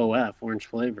on OF, Orange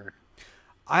Flavor.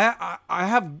 I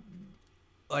have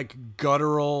like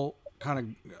guttural kind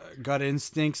of gut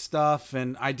instinct stuff,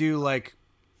 and I do like,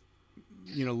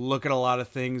 look at a lot of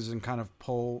things and kind of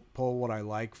pull what I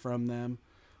like from them.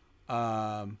 But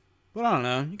I don't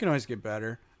know. You can always get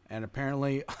better. And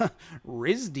apparently,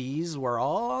 RISDs were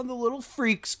all the little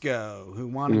freaks go who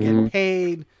want to get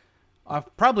paid.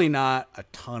 Probably not a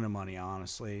ton of money,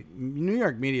 honestly. New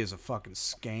York media is a fucking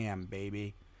scam,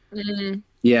 baby.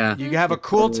 Yeah. You have a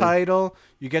cool title,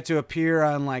 you get to appear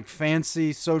on like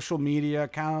fancy social media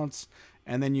accounts,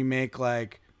 and then you make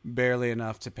like barely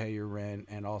enough to pay your rent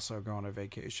and also go on a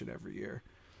vacation every year.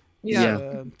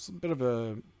 Yeah. It's a bit of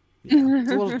it's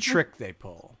a little trick they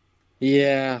pull.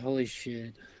 Yeah, holy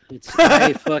shit.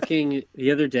 I fucking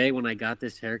the other day when I got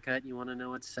this haircut, you want to know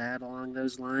what's sad along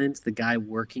those lines? The guy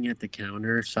working at the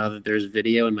counter saw that there's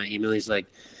video in my email. He's like,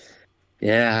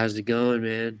 "Yeah, how's it going,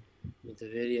 man, with the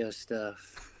video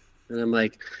stuff?" And I'm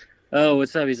like, "Oh,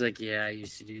 what's up?" He's like, "Yeah, I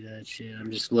used to do that shit.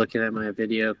 I'm just looking at my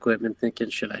video equipment, thinking,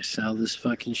 should I sell this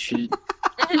fucking shit?"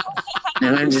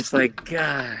 And I'm just like,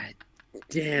 God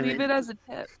damn Leave it as a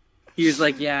tip. He was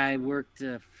like, "Yeah, I worked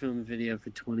film video for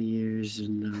 20 years,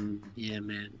 and yeah,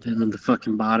 man. Then when the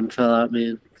fucking bottom fell out,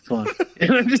 man, fuck."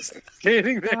 And I'm just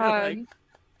standing there like,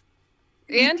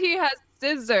 and he has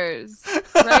scissors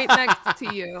right next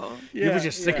to you. You ever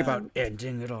just think about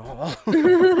ending it all?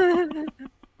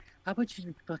 "How about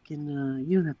you fucking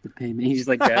you don't have to pay me." He's just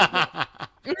like that.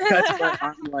 That's my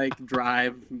arm, like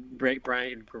drive, break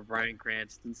Brian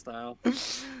Cranston style.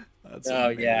 That's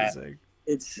Oh, amazing. yeah.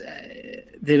 It's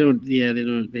they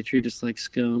treat us like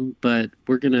scum, but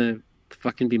we're gonna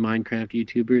fucking be Minecraft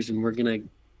YouTubers and we're gonna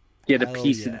get a Hell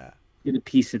piece yeah.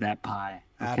 of that pie.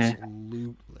 Okay?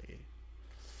 Absolutely.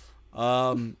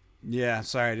 Yeah,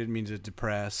 sorry, I didn't mean to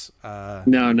depress. No,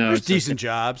 There's it's decent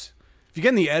jobs. If you get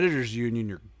in the editors union,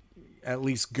 you're at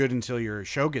least good until your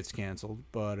show gets canceled.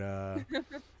 But other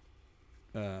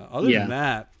Yeah. than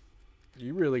that,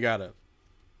 you really gotta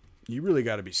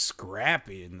be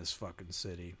scrappy in this fucking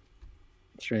city.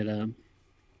 straight up.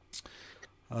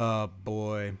 Oh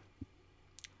boy.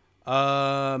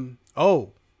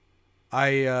 Oh,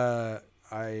 I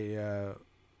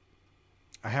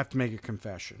have to make a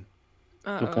confession.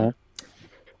 Okay.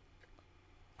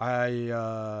 I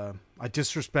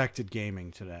disrespected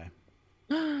gaming today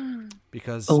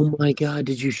because Oh my god,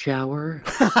 did you shower?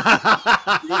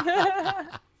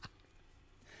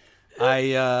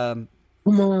 I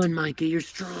Come on, Micah, you're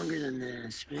stronger than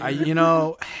this, man.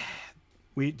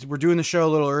 we're doing the show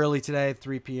a little early today,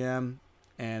 3 p.m.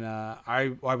 And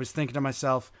I was thinking to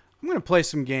myself, I'm going to play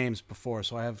some games before,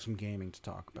 so I have some gaming to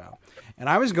talk about. And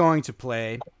I was going to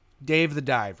play Dave the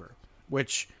Diver,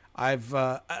 which I've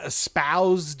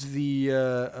espoused the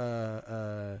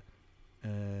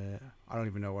I don't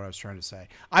even know what I was trying to say.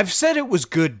 I've said it was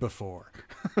good before.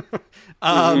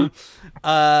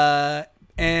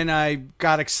 And I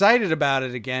got excited about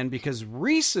it again because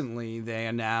recently they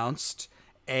announced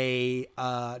a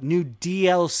new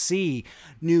DLC,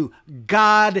 new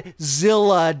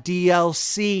Godzilla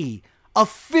DLC,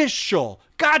 official.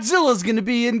 Godzilla's going to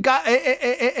be in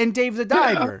Dave the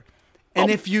Diver. And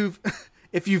if you've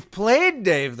played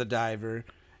Dave the Diver,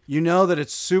 you know that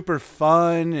it's super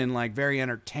fun and like very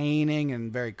entertaining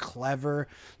and very clever.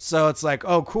 So it's like,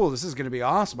 oh, cool, this is going to be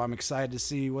awesome. I'm excited to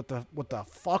see what the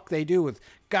fuck they do with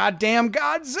goddamn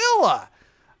Godzilla.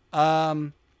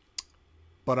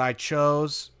 But I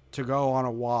chose to go on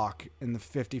a walk in the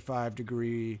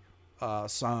 55-degree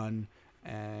sun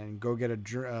and go get a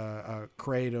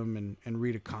kratom and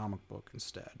read a comic book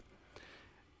instead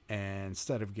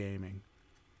of gaming.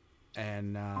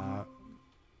 And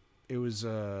it was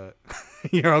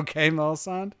you're okay,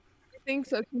 Melisande? I think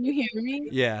so. Can you hear me?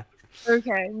 Yeah.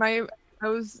 Okay. I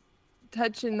was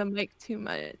touching the mic too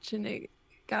much and it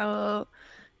got a little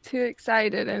too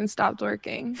excited and stopped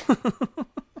working.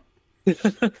 Wait,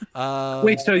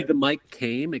 so the mic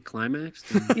came at climax?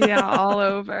 Yeah, all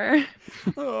over.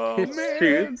 Oh It's man.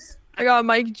 true. I got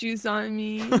mic juice on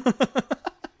me.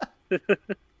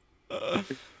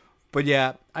 But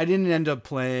yeah, I didn't end up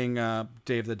playing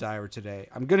Dave the Diver today.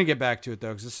 I'm going to get back to it, though,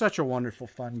 because it's such a wonderful,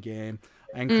 fun game.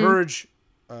 I encourage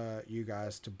you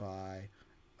guys to buy.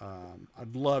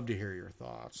 I'd love to hear your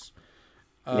thoughts.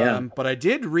 But I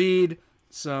did read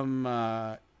some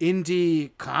indie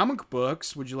comic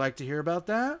books. Would you like to hear about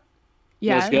that?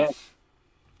 Yeah. Let's go.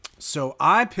 So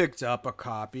I picked up a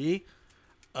copy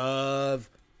of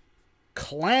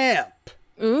Clamp.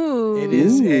 Ooh. It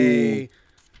is a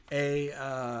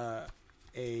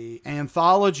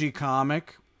anthology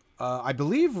comic, I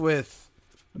believe, with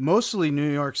mostly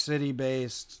New York City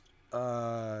based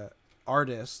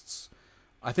artists.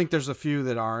 I think there's a few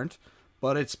that aren't,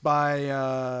 but it's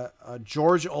by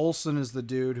George Olson is the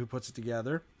dude who puts it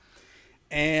together,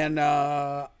 and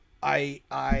I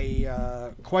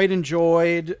quite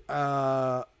enjoyed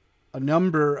a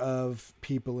number of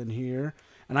people in here,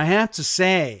 and I have to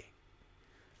say,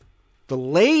 the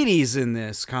ladies in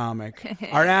this comic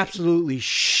are absolutely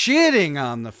shitting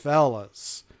on the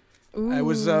fellas. I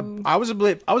was a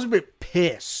bit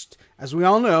pissed. As we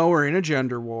all know, we're in a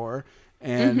gender war,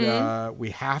 and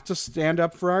we have to stand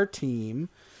up for our team.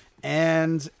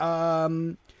 And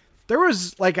there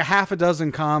was like a half a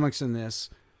dozen comics in this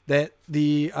that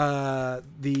the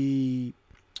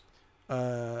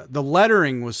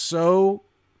lettering was so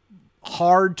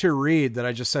hard to read that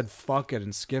I just said fuck it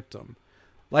and skipped them.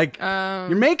 Like, you're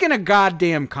making a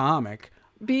goddamn comic.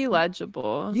 Be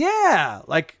legible. Yeah,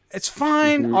 like, it's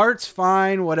fine, art's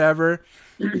fine, whatever,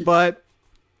 but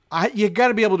you got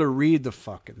to be able to read the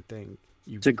fucking thing.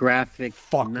 It's a graphic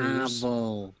fuckers.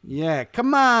 novel. Yeah,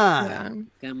 come on.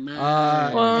 Yeah. Come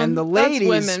on. Well, and the ladies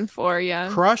that's women for you.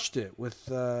 crushed it with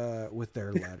their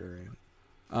lettering.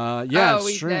 Yeah, Oh, it's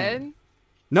we true. did?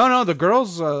 No, the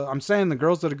girls. I'm saying the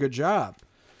girls did a good job.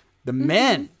 The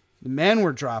men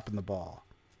were dropping the ball.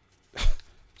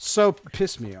 So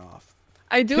pissed me off.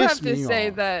 I do Pissed have to me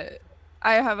say off. that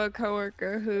I have a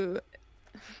coworker who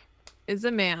is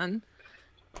a man,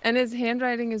 and his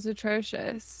handwriting is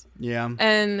atrocious. Yeah.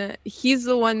 And he's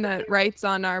the one that writes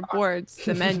on our boards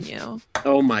the menu.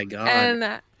 Oh my god.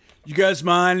 And You guys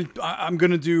mind? I'm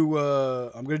gonna do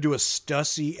a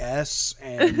Stussy S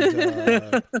and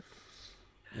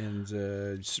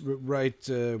write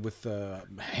with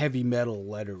heavy metal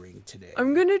lettering today.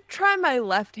 I'm gonna try my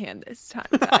left hand this time,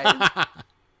 guys.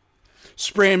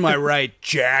 Spraying my right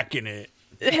jack in it.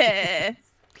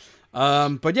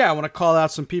 But yeah, I want to call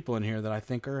out some people in here that I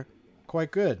think are quite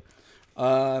good.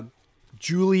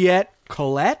 Juliette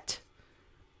Collette.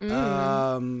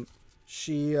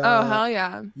 She. Oh hell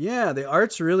yeah! Yeah, the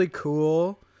art's really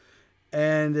cool,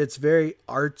 and it's very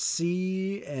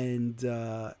artsy and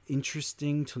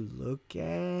interesting to look at,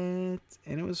 and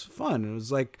it was fun. It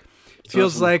was like,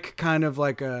 feels like kind of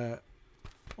like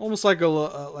almost like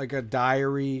a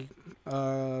diary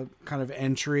kind of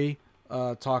entry,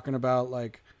 talking about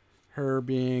like her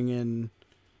being in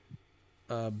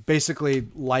basically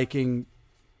liking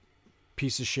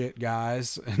piece of shit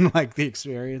guys and like the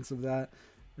experience of that.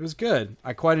 It was good.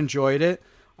 I quite enjoyed it.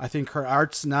 I think her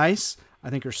art's nice. I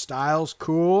think her style's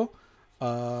cool.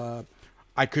 I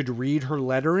could read her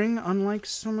lettering, unlike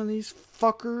some of these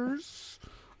fuckers.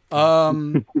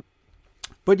 But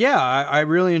yeah, I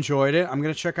really enjoyed it. I'm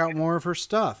going to check out more of her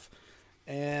stuff.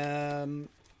 And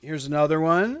here's another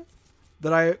one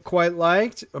that I quite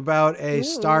liked about a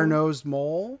star-nosed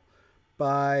mole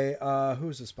by,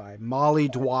 who's this by? Molly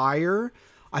Dwyer.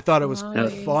 I thought it was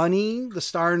funny. The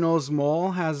star-nosed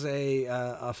mole has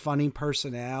a funny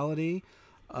personality.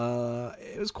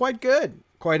 It was quite good.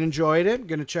 Quite enjoyed it.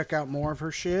 Gonna check out more of her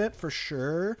shit for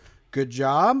sure. Good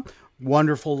job.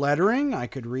 Wonderful lettering. I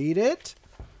could read it.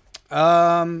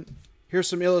 Here's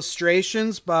some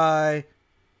illustrations by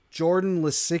Jordan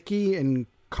Lisicki and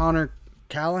Connor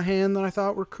Callahan that I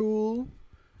thought were cool.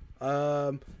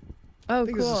 I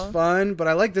think this is fun, but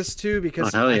I like this too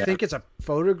because I think it's a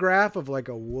photograph of like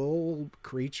a wool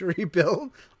creature he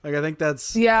built. Like I think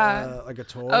that's like a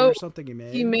toy or something he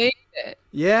made. He made it.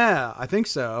 Yeah, I think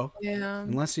so. Yeah.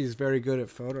 Unless he's very good at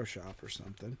Photoshop or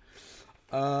something.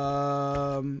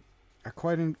 I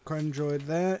quite enjoyed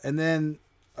that. And then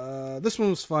this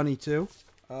one was funny too.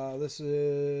 Who is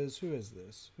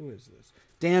this?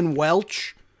 Dan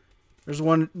Welch. There's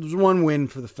one win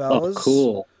for the fellas. Oh,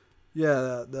 cool.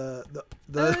 Yeah,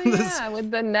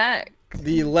 with the neck.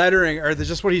 The lettering, or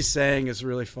just what he's saying is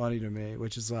really funny to me,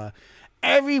 which is,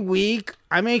 every week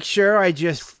I make sure I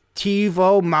just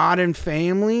TiVo Modern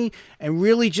Family and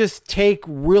really just take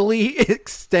really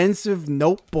extensive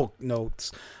notebook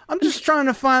notes. I'm just trying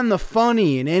to find the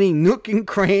funny in any nook and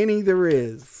cranny there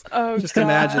is. Oh, just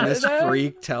imagine this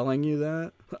freak telling you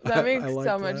that. That makes like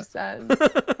so that. much sense.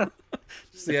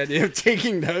 Just the idea of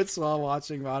taking notes while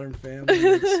watching Modern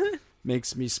Family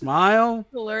makes me smile.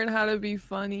 To learn how to be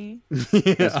funny.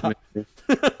 Yeah.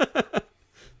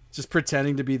 Just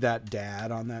pretending to be that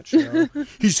dad on that show.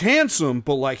 He's handsome,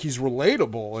 but like he's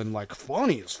relatable and like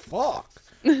funny as fuck.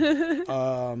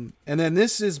 And then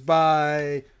this is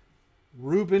by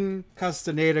Ruben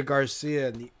Castaneda Garcia,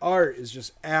 and the art is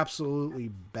just absolutely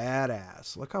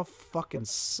badass. Look how fucking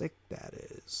sick that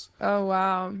is. Oh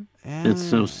wow. It's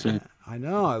so sick. I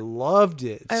know, I loved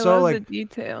it. I So love like, the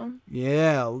detail.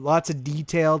 yeah, lots of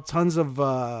detail, tons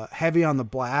of heavy on the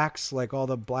blacks, like all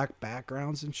the black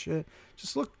backgrounds and shit.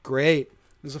 Just looked great.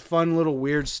 There's a fun little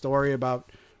weird story about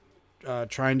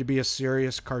trying to be a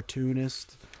serious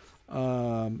cartoonist.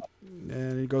 And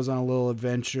he goes on a little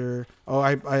adventure. Oh,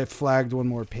 I flagged one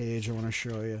more page I want to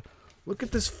show you. Look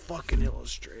at this fucking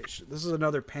illustration. This is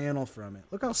another panel from it.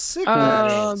 Look how sick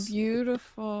that Oh, is.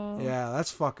 beautiful. Yeah,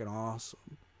 that's fucking awesome.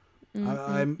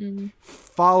 Mm-hmm. I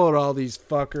followed all these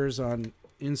fuckers on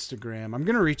Instagram. I'm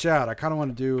gonna reach out. I kind of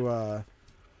want to do. I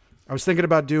was thinking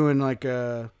about doing like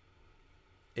a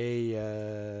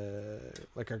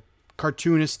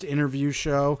cartoonist interview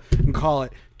show and call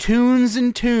it Tunes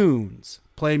and Tunes.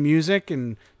 Play music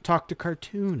and talk to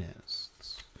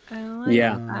cartoonists. I like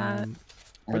that.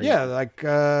 But yeah, like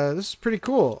this is pretty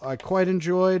cool. I quite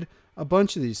enjoyed a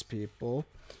bunch of these people.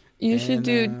 You should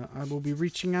do. I will be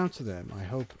reaching out to them.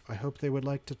 I hope they would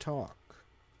like to talk.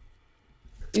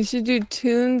 You should do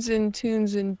tunes and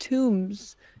tunes and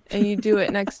tombs, and you do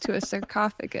it next to a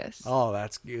sarcophagus. Oh,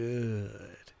 that's good.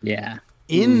 Yeah.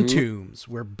 In tombs,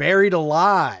 we're buried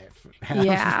alive.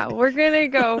 Yeah, we're gonna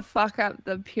go fuck up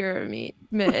the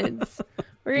pyramids.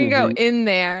 We're gonna go in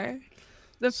there.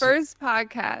 The first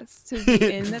podcast to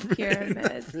be in the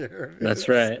pyramids. That's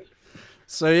right.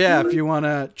 So yeah, if you want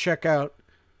to check out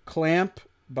Clamp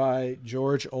by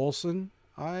George Olson,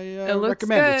 I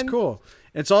recommend it. It's cool.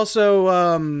 It's also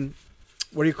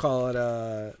what do you call it?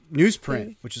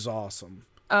 Newsprint, which is awesome.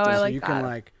 Oh, I so like you that. can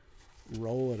like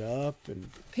roll it up and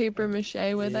Paper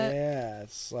mache with it. yeah,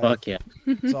 it's like Fuck yeah.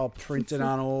 it's all printed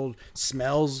on old.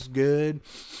 Smells good.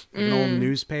 Like an old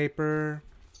newspaper.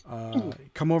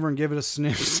 Come over and give it a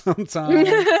sniff sometime.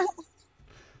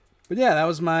 But yeah, that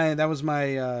was my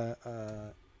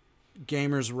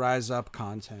Gamers Rise Up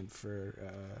content for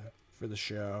the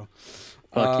show.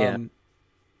 Fuck yeah.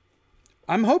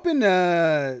 I'm hoping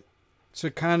to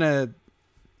kind of,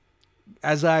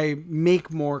 as I make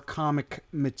more comic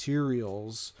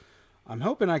materials, I'm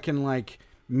hoping I can like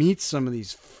meet some of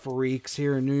these freaks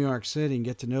here in New York City and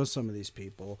get to know some of these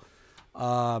people.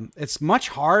 It's much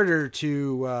harder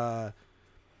to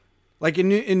like in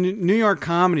New York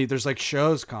comedy. There's like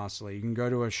shows constantly. You can go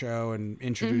to a show and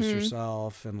introduce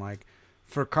yourself, and like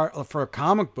for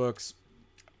comic books,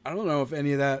 I don't know if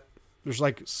any of that. There's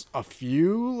like a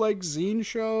few like zine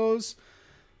shows,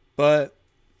 but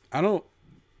I don't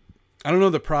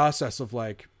know the process of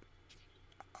like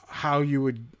how you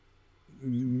would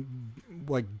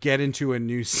like get into a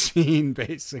new scene.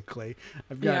 Basically,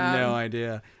 I've got no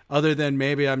idea. Other than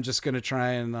maybe I'm just gonna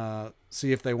try and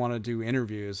see if they want to do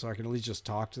interviews, so I can at least just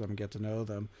talk to them and get to know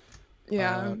them.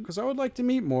 Yeah, because I would like to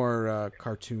meet more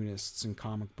cartoonists and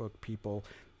comic book people.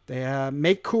 They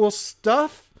make cool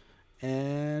stuff.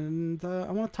 And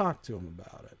I want to talk to him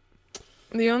about it.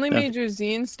 the only major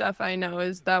zine stuff I know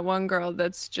is that one girl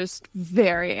that's just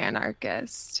very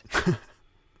anarchist.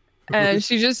 And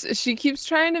she keeps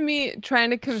trying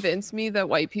to convince me that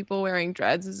white people wearing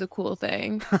dreads is a cool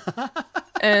thing.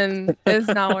 And it's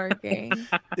not working.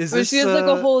 But she has like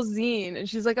a whole zine, and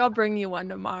she's like, I'll bring you one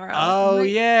tomorrow. Oh like,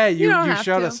 yeah, you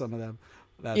showed to. us some of them.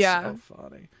 That's so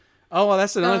funny. Oh well,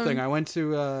 that's another thing. I went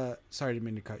to sorry, I didn't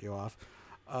mean to cut you off.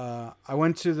 I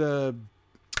went to the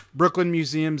Brooklyn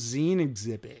Museum zine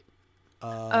exhibit.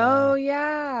 Oh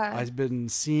yeah. I've been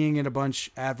seeing it a bunch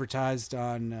advertised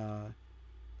on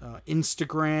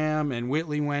Instagram, and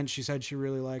Whitley went. She said she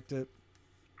really liked it.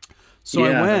 So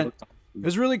I went. It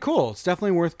was really cool. It's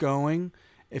definitely worth going.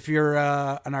 If you're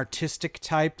an artistic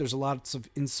type, there's lots of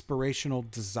inspirational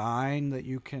design that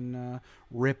you can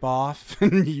rip off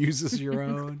and use as your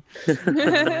own,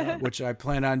 which I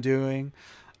plan on doing.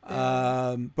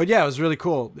 But yeah, it was really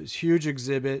cool. This huge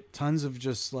exhibit, tons of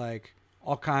just like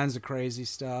all kinds of crazy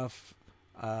stuff,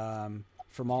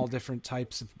 from all different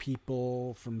types of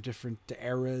people, from different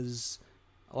eras,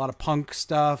 a lot of punk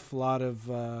stuff, a lot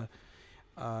of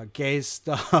gay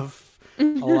stuff, a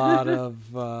lot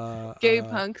of gay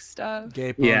punk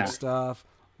stuff,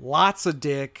 lots of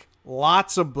dick,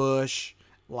 lots of bush,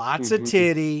 lots of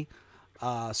titty.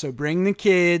 So bring the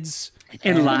kids.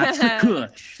 And lots of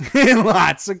kush. And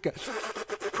lots of kush.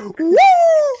 Woo!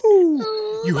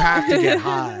 You have to get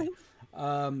high.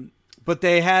 But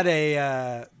they had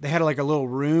like a little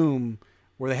room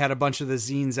where they had a bunch of the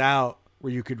zines out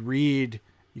where you could read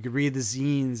the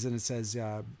zines, and it says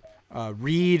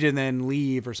read and then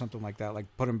leave or something like that, like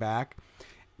put them back.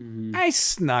 I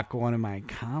snuck one of my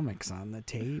comics on the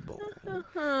table.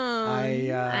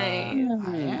 I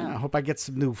hope I get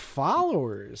some new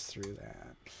followers through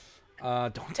that.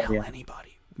 Don't tell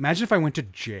anybody. Imagine if I went to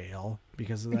jail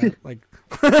because of that. Like,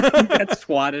 You get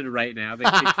swatted right now. They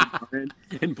kick you in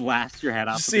and blast your head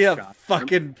off. see a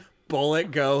fucking bullet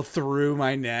go through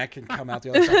my neck and come out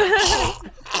the other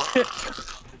side.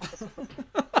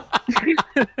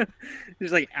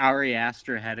 There's like Ari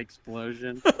Aster head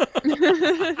explosion.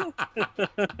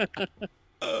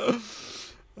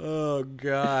 Oh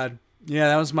God. Yeah,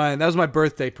 that was my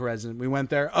birthday present. We went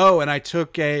there. Oh, and I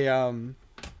took a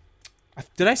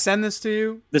did I send this to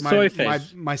you? The soy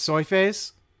face. My soy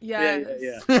face? Yes.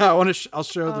 Yeah. I'll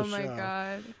show the Oh show. my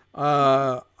god.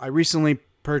 I recently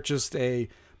purchased a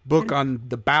book on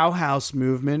the Bauhaus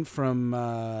movement from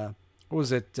what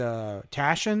was it?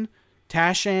 Taschen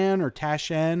or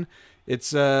Taschen.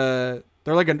 It's they're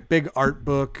like a big art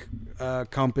book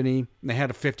company. And they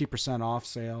had a 50% off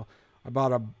sale. I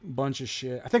bought a bunch of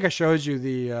shit. I think I showed you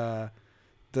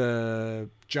the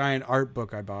giant art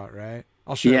book I bought, right?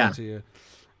 I'll show it to you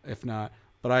if not.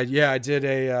 But I did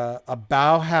a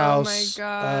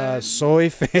Bauhaus soy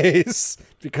face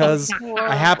because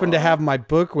I happened to have my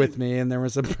book with me and there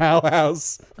was a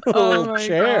Bauhaus little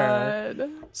chair. God.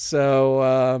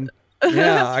 So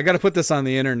yeah, I got to put this on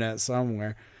the internet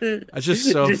somewhere. It's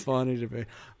just so funny to me.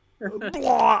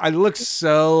 I look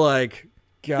so like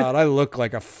God. I look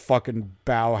like a fucking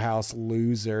Bauhaus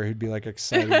loser who'd be like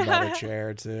excited about a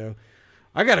chair too.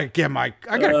 I gotta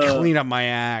clean up my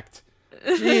act.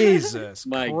 Jesus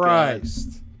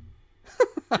Christ.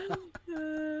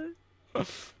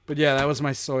 But yeah, that was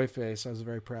my soy face. I was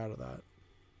very proud of that.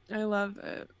 I love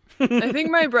it. I think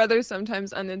my brother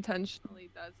sometimes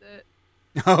unintentionally does it.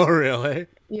 Oh, really?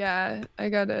 Yeah, I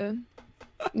gotta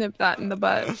nip that in the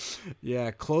butt.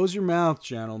 Yeah, close your mouth,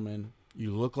 gentlemen.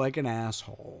 You look like an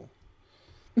asshole.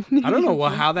 I don't know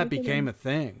how that became a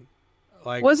thing.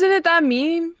 Like, wasn't it that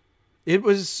meme? It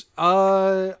was.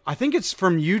 I think it's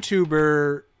from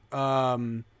YouTuber.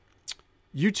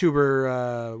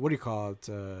 What do you call it?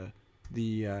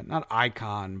 The not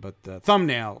icon, but the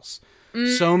thumbnails.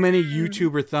 So many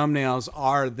YouTuber thumbnails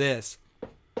are this.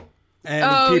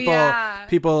 And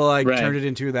people like turned it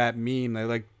into that meme. They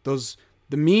like those.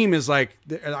 The meme is like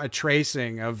a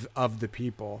tracing of the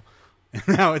people.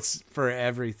 And now it's for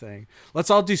everything. Let's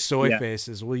all do soy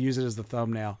faces. We'll use it as the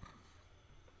thumbnail.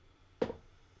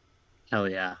 Hell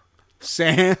yeah,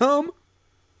 Sam.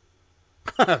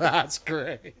 That's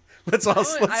great. Let's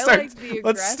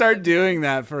start doing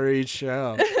that for each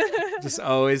show. Just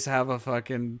always have a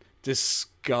fucking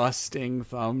disgusting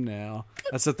thumbnail.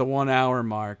 That's at the 1 hour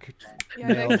mark. Yeah,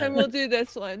 next time we'll do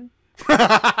this one.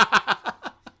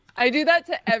 I do that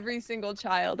to every single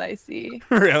child I see.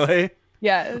 Really?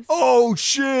 Yes. Oh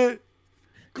shit!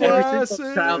 Every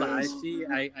single child I see,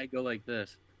 I go like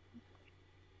this.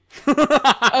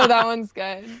 Oh, that one's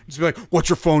good. Just be like, "What's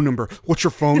your phone number? What's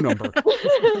your phone number?"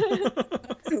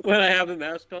 When I have the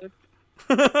mask on,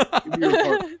 give me your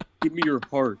heart. Give me your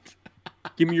heart.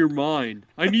 Give me your mind.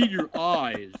 I need your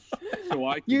eyes, so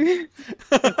I can.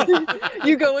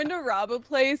 You go in to rob a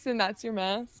place, and that's your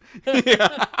mask.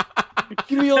 Yeah.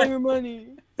 Give me all your money.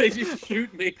 They just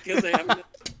shoot me because they have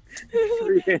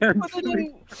free hands.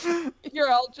 Here,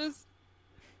 I'll just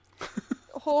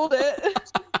hold it.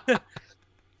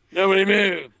 Nobody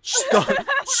move.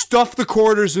 Stuff the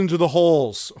quarters into the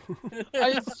holes.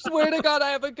 I swear to God, I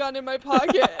have a gun in my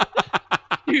pocket.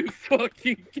 You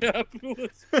fucking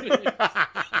capitalist bitch.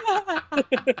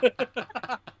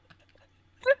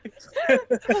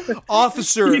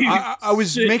 Officer, I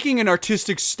was making an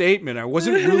artistic statement. I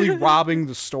wasn't really robbing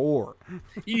the store.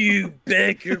 You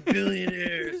banker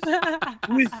billionaires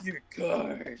with your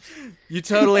cards. You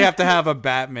totally have to have a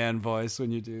Batman voice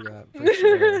when you do that. For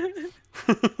sure.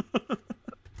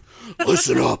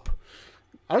 Listen up.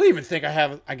 I don't even think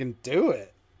I can do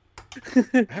it.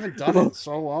 I haven't done it in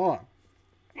so long.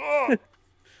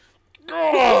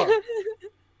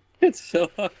 It's so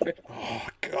hard. Oh,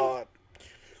 God.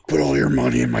 Put all your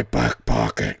money in my back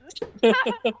pocket. Shut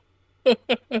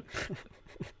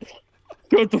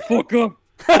the fuck up.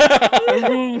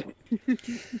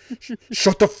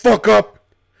 Shut the fuck up.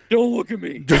 Don't look at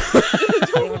me.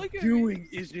 What I'm doing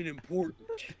isn't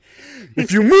important.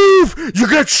 If you move, you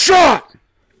get shot.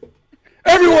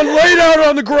 Everyone lay down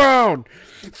on the ground.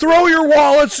 Throw your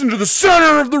wallets into the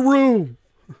center of the room.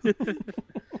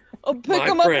 I'll pick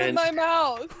them up in my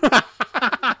mouth.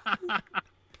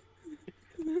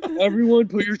 Everyone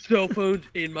put your cell phones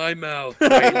in my mouth.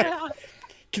 Right?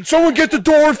 Can someone get the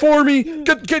door for me?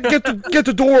 Get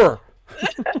the door.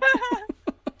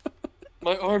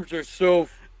 My arms are so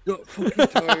Got fucking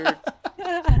tired.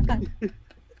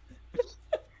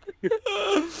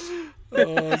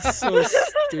 Oh, it's so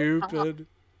stupid.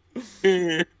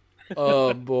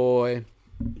 Oh boy.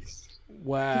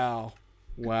 Wow.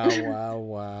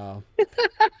 Wow.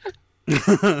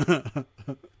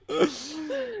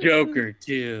 Joker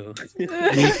too.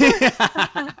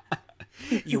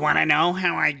 You want to know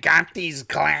how I got these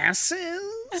glasses?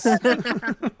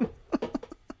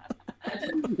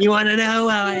 You want to know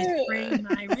how I sprained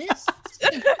my wrist?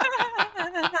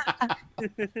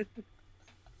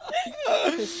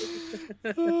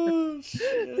 Oh,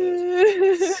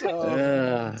 shit. So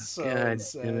God damn it.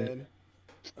 insane.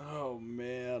 Oh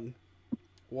man.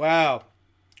 Wow.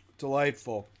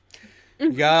 Delightful.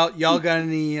 Y'all got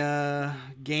any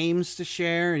games to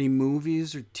share? Any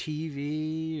movies or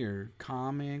TV or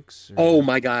comics? Or... Oh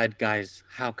my God, guys!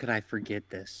 How could I forget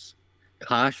this?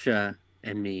 Kasha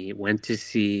and me went to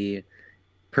see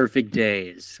Perfect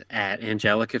Days at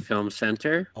Angelica Film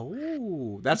Center.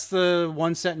 Oh, that's the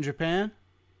one set in Japan?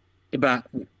 About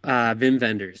Wim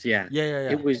Wenders, yeah.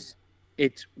 Yeah.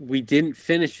 We didn't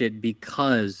finish it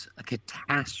because a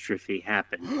catastrophe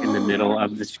happened in the middle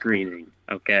of the screening.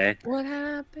 Okay. What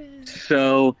happened?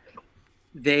 So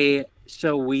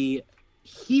we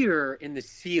hear in the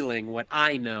ceiling what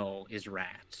I know is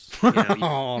rats. You know, you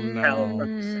Oh tell no.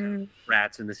 from the sound,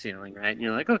 rats in the ceiling, right? And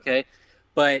you're like, okay,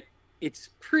 but it's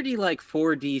pretty like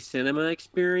 4D cinema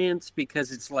experience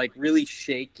because it's like really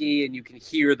shaky and you can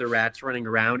hear the rats running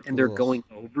around and they're Ugh. going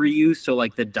over you. So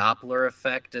like the Doppler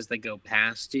effect as they go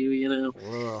past you, you know,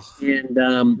 Ugh.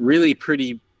 and really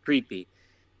pretty creepy.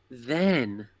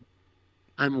 Then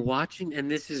I'm watching, and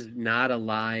this is not a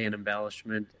lie and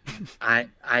embellishment.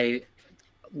 I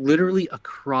literally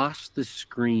across the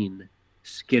screen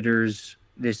skitters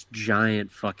this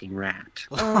giant fucking rat.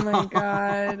 Oh my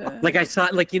god. Like I saw,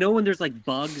 like, you know, when there's like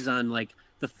bugs on like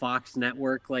the Fox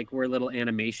network, like where little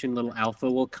animation, little alpha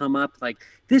will come up, like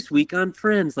this week on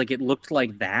Friends, like it looked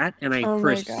like that. And I, Oh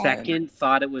for a my God. second,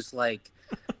 thought it was like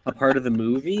a part of the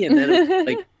movie. And then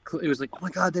it was like, oh my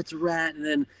God, that's a rat. And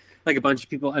then like a bunch of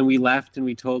people, and we left and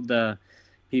we told the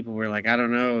people, we're like, I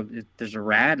don't know, there's a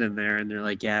rat in there. And they're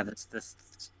like, yeah, that's this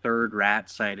third rat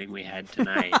sighting we had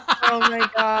tonight. Oh my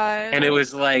god. And it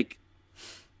was like,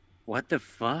 what the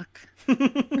fuck? So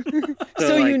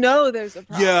like, you know there's a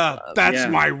problem. Yeah, that's Yeah.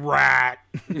 my rat.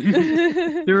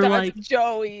 They're That's like,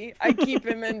 Joey. I keep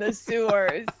him in the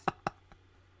sewers.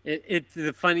 it's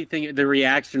the funny thing. The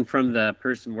reaction from the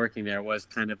person working there was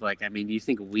kind of like, I mean, do you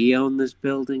think we own this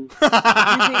building? You think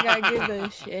I give a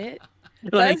shit?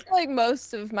 Like, That's like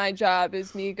most of my job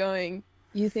is me going,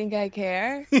 you think I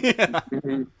care? Yeah.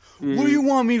 mhm, What do you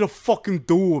want me to fucking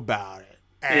do about it,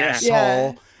 Yeah. asshole?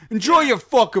 Yeah. Enjoy your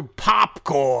fucking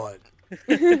popcorn.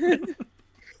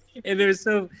 And there's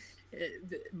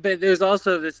but there's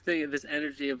also this thing, this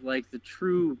energy of like the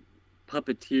true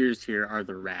puppeteers here are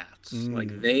the rats.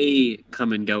 Like they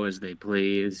come and go as they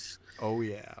please. Oh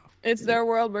yeah. It's their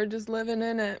world. We're just living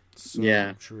in it. So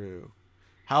Yeah. true.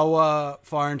 How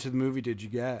far into the movie did you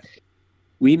get?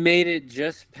 We made it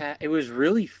just past. It was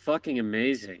really fucking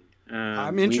amazing.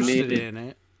 I'm we interested made it- in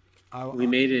it. We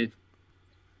made it.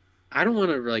 I don't want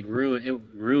to like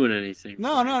ruin anything.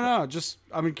 No. Just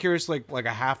I'm curious. Like a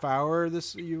half hour.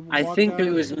 This you. I walked think out, it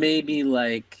was or- maybe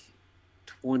like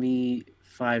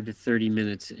 25 to 30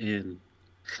 minutes in.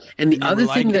 And the You were other thing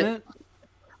liking that it?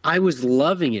 I was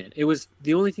loving it. It was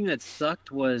the only thing that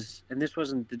sucked was, and this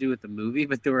wasn't to do with the movie,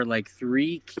 but there were like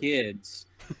 3 kids,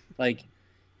 like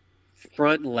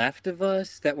front left of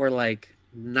us that were like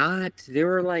not. They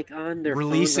were like on their phone,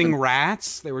 Releasing like,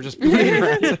 rats. They were just playing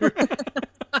rats.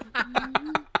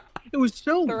 it was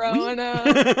so Throwing weird. up.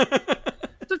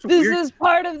 Such This weird. is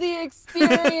part of the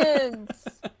experience.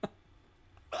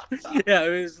 Yeah,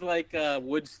 it was like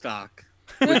Woodstock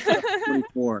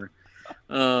 24.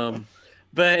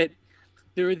 But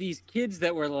there were these kids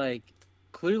that were like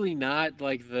clearly not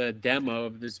like the demo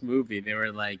of this movie. They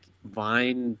were like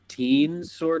Vine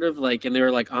teens, sort of like, and they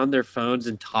were like on their phones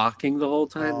and talking the whole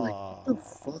time. Like, what the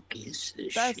fuck is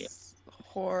this shit? That's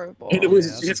horrible. And it was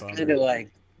that's a just bummer. kind of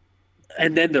like,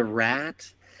 and then the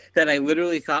rat that I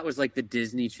literally thought was like the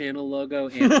Disney Channel logo,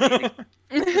 animated.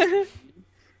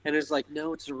 And it's like,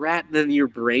 no, it's a rat. And then your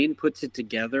brain puts it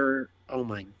together. Oh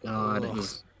my god! It Ugh.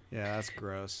 was, Yeah, that's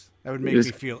gross. That would make was-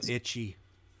 me feel itchy.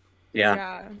 yeah.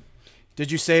 Yeah. Did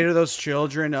you say to those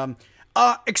children,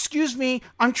 excuse me,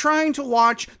 I'm trying to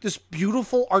watch this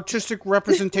beautiful artistic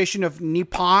representation of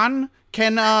Nippon.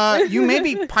 Can you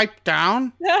maybe pipe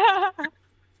down?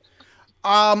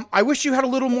 I wish you had a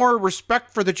little more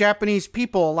respect for the Japanese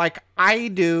people like I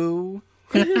do.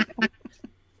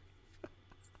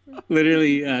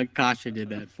 Literally, Kasha did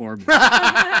that for me.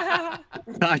 Kasha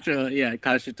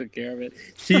took care of it.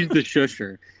 She's the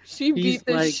shusher. She beat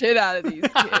the shit out of these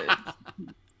kids.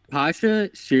 Kasha,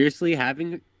 seriously,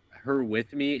 having her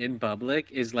with me in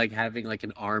public is like having like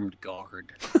an armed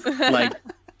guard. Like,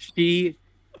 she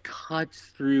cuts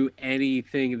through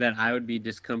anything that I would be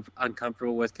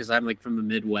uncomfortable with because I'm like from the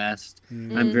Midwest.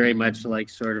 I'm very much like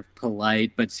sort of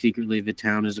polite, but secretly the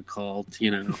town is a cult,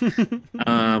 you know.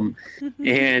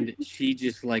 And she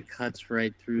just like cuts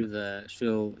right through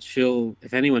she'll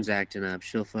if anyone's acting up,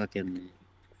 she'll fucking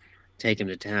take him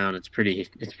to town. It's pretty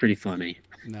funny.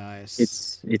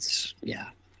 Nice. It's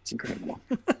incredible.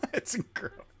 It's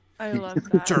incredible. I love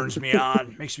that. Turns me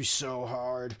on. Makes me so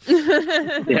hard.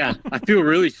 Yeah, I feel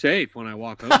really safe when I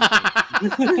walk over.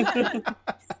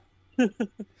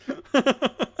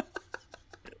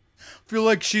 Feel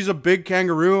like she's a big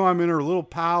kangaroo. I'm in her little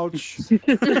pouch.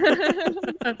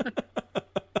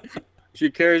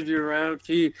 She carries me around.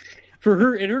 For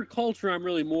her, in her culture, I'm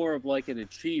really more of like an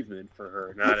achievement for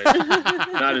her, not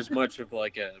as much of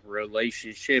like a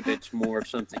relationship. It's more of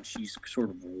something she's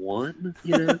sort of won,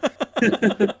 you know.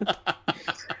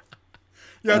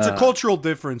 Yeah, it's a cultural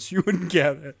difference. You wouldn't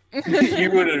get it. You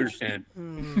wouldn't understand.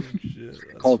 Oh, shit,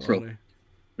 that's Cultural. funny.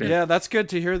 Yeah, that's good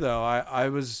to hear, though. I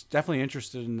was definitely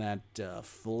interested in that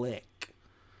flick.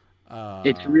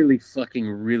 It's really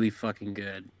fucking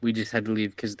good. We just had to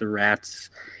leave because the rats.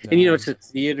 And you know, it's a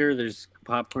theater. There's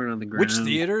popcorn on the ground. Which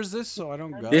theater is this? So I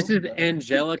don't go. This is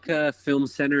Angelica Film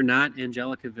Center, not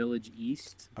Angelica Village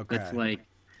East. Okay. It's like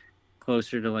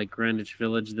closer to like Greenwich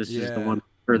Village. This is the Yeah. one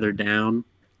further down.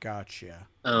 Gotcha.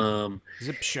 Is Is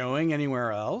it showing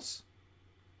anywhere else?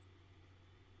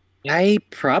 I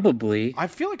probably. I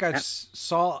feel like I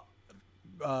saw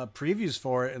previews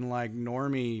for it in like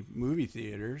normie movie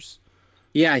theaters.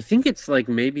 Yeah, I think it's like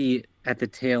maybe at the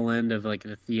tail end of like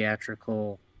the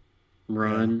theatrical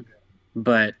run,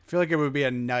 but I feel like it would be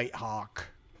a Nighthawk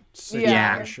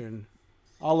Yeah. situation.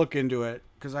 I'll look into it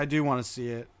because I do want to see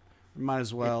it. Might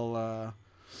as well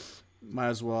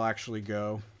actually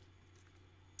go.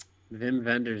 Vim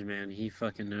Vendors, man, he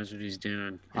fucking knows what he's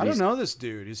doing. I don't know this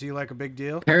dude. Is he like a big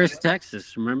deal? Paris,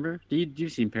 Texas, remember?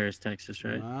 You've seen Paris, Texas,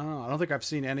 right? I don't think I've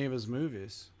seen any of his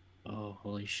movies. Oh,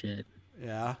 holy shit.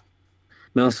 Yeah.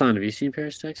 Melisande, have you seen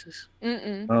Paris, Texas?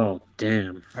 Mm-mm. Oh,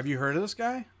 damn. Have you heard of this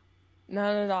guy?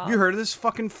 Not at all. Have you heard of this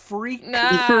fucking freak? Nah.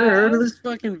 You ever heard of this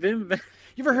fucking Vim Vendors?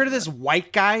 You ever heard of this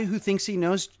white guy who thinks he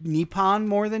knows Nippon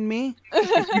more than me?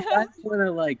 If you guys want to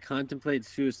like contemplate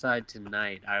suicide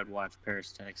tonight, I would watch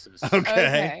Paris, Texas.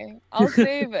 Okay. I'll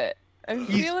save it. I'm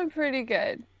feeling pretty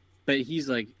good. But he's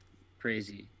like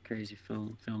crazy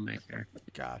filmmaker.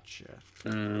 Gotcha.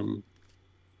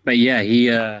 But yeah,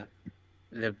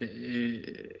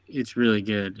 it's really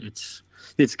good. It's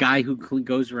this guy who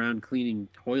goes around cleaning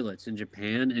toilets in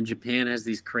Japan, and Japan has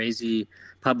these crazy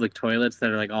public toilets that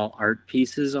are like all art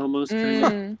pieces almost. Kind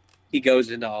of. He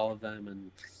goes into all of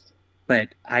them, but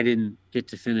I didn't get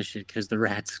to finish it because the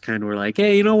rats kind of were like,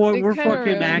 "Hey, you know what? We're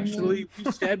fucking actually.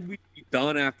 We said we'd be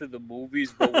done after the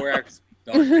movies, but we're actually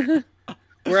done.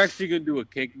 We're actually gonna do a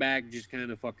kickback, just kind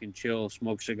of fucking chill,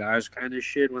 smoke cigars, kind of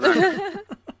shit."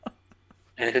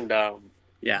 And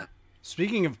yeah.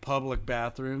 Speaking of public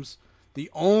bathrooms, the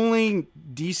only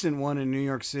decent one in New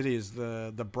York City is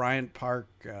the Bryant Park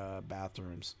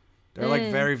bathrooms. They're like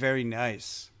very, very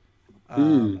nice.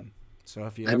 So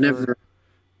if you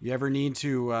ever need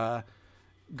to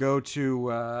go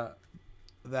to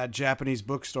that Japanese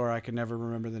bookstore I can never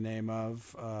remember the name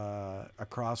of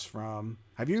across from.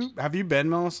 Have you been,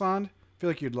 Melisande? I feel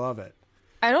like you'd love it.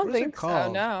 I don't What is it think so,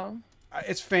 called? no.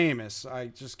 It's famous. I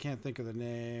just can't think of the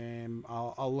name.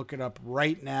 I'll look it up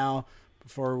right now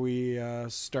before we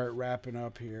start wrapping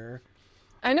up here.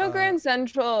 I know Grand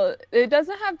Central, it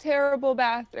doesn't have terrible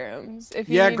bathrooms. If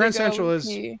you need Grand to go Central is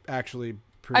pee. actually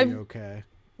pretty okay.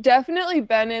 Definitely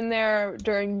been in there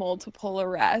during multiple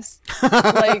arrests.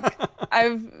 Like,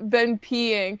 I've been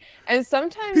peeing, and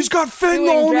sometimes He's got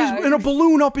fentanyl in a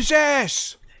balloon up his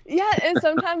ass. Yeah, and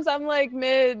sometimes I'm like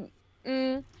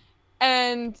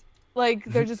and like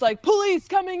they're just like, police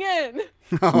coming in.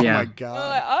 Oh Yeah. my I'm god!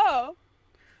 like, oh,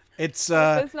 It's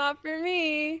that's not for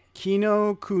me.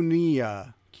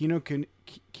 Kinokuniya.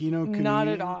 Kinokuniya. Not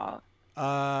at all.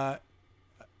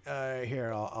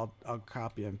 Here I'll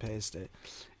copy and paste it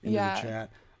into Yeah. the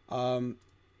chat.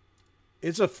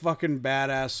 It's a fucking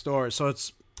badass store. So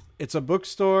it's a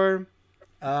bookstore.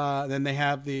 Then they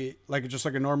have just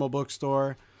like a normal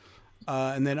bookstore.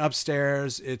 And then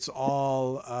upstairs it's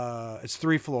all it's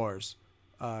 3 floors.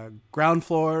 Ground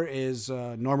floor is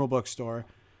normal bookstore.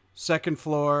 Second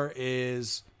floor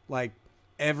is like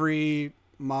every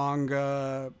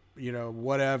manga,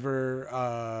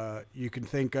 whatever you can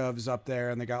think of is up there,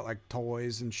 and they got like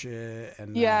toys and shit.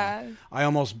 And Yeah. I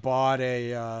almost bought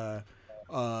a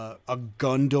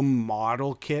Gundam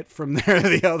model kit from there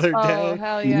the other Oh, day.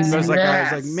 hell yeah. I was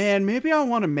Yes. like, man, maybe I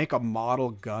want to make a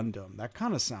model Gundam. That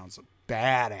kind of sounds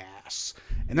badass.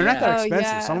 And they're not that Oh, expensive.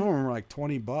 yeah. Some of them are like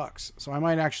 $20. So I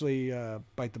might actually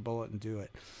bite the bullet and do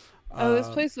it. Oh, this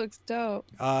place looks dope.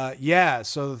 Yeah.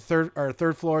 So our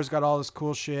third floor's got all this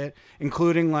cool shit,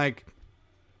 including like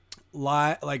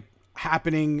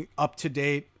happening up to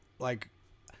date, like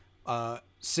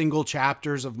single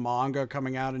chapters of manga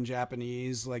coming out in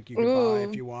Japanese, like you can buy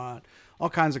if you want, all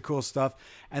kinds of cool stuff.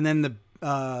 And then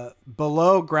the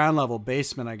below ground level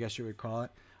basement, I guess you would call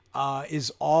it,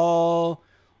 is all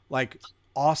like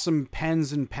awesome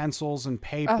pens and pencils and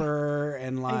paper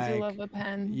and like, I do love a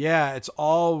pen. yeah, it's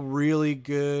all really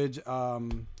good.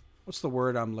 What's the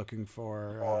word I'm looking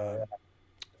for?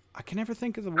 I can never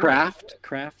think of the word. Craft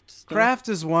stuff? Craft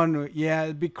is one. Yeah,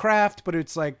 it'd be craft, but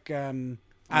it's like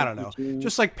I don't know,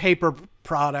 just like paper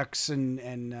products and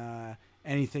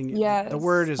anything. Yes. The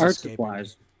word is Art escaping me.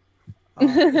 supplies.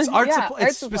 It's art Yeah, supply. art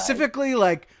It's supplies. specifically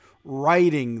like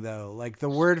writing, though. Like the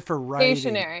word for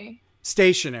writing.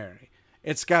 Stationery.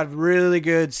 It's got really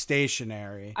good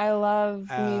stationery. I love me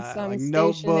some like stationery.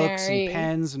 notebooks and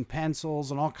pens and pencils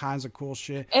and all kinds of cool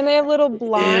shit. And they have little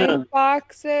blind Yeah.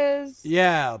 boxes.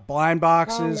 Yeah, blind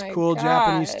boxes, Oh my cool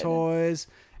Japanese God. toys,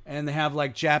 and they have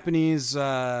like Japanese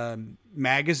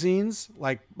magazines,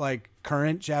 like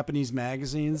current Japanese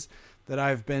magazines that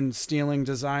I've been stealing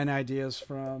design ideas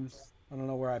from. I don't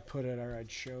know where I put it, or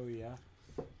I'd show you.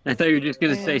 I thought you were just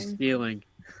gonna say Damn. stealing.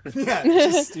 Yeah,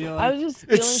 just stealing. I was just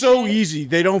It's stealing so shit. easy.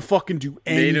 They don't fucking do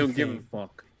anything. They don't give a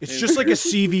fuck. It's just like a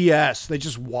CVS. They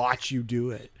just watch you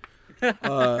do it. Like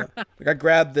I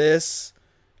grabbed this.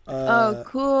 Oh,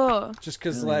 cool. Just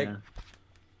because, Oh, like, yeah.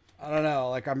 I don't know.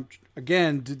 Like I'm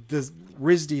again, the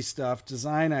RISD stuff,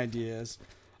 design ideas.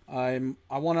 I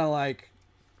want to like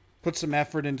put some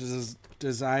effort into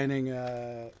designing,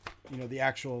 the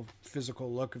actual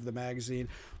physical look of the magazine.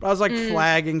 But I was like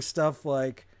flagging stuff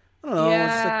like, I don't know,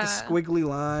 Yeah. just like the squiggly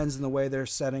lines and the way they're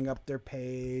setting up their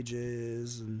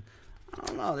pages, and I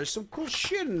don't know. There's some cool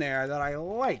shit in there that I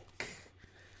like.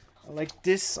 I like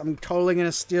this. I'm totally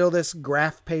gonna steal this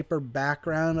graph paper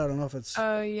background. I don't know if it's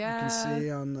Oh, you yeah. can see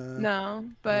on the No,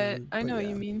 but I but know what yeah.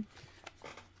 you mean.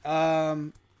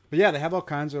 But yeah, they have all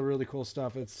kinds of really cool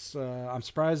stuff. It's I'm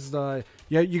surprised.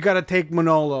 You got to take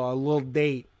Manolo a little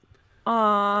date.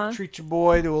 Aw. Treat your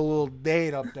boy to a little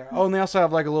date up there. Oh, and they also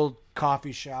have like a little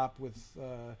coffee shop with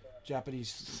Japanese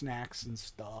snacks and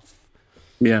stuff.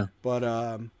 Yeah.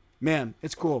 But man,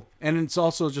 it's cool, and it's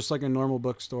also just like a normal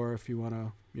bookstore if you want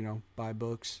to, buy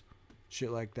books, shit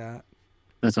like that.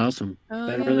 That's awesome. Oh,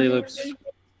 That yeah. really looks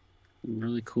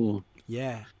really cool.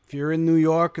 Yeah, if you're in New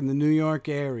York and the New York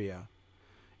area,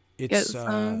 it's Get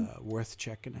some. worth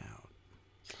checking out.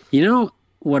 You know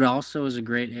what also is a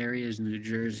great area is New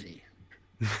Jersey.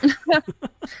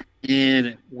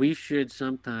 And we should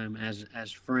sometime as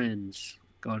friends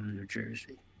go to New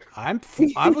Jersey. I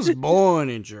was born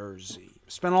in Jersey.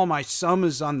 Spent all my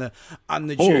summers on the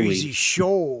Holy- Jersey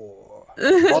Shore.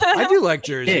 I do like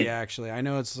Jersey, Hey. actually. I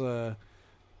know it's a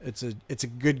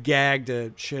good gag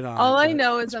to shit on. All it, I but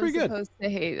know is it's I'm pretty good. supposed to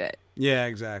hate it. Yeah,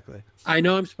 exactly. I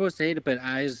know I'm supposed to hate it, but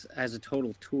as a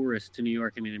total tourist to New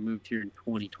York, I mean, I moved here in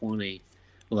 2020.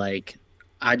 Like,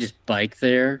 I just bike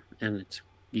there, and it's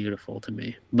beautiful to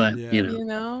me. But Yeah. you know, You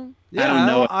know? Yeah, I don't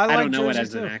know. I I, like don't know it Jersey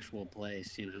as an too. actual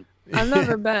place. You know. I've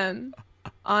never been,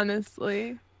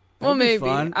 honestly. Well, That'd be maybe.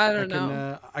 fun. I don't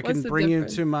know. I What's can the bring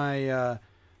difference? you to my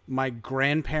my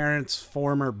grandparents'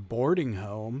 former boarding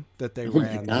home that they Oh my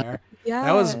ran God. there. Yeah.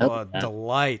 That was Hell a yeah.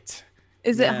 delight.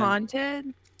 Is it man.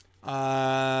 haunted?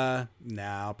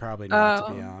 No, probably not.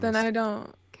 To be Oh, honest, then I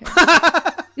don't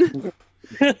care.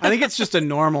 I think it's just a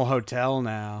normal hotel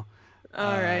now. All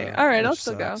right. All right. I'll which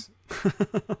still go. sucks.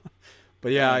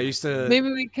 But yeah, I used to.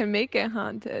 Maybe we can make it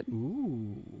haunted.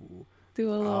 Ooh. Do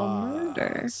a little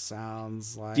murder.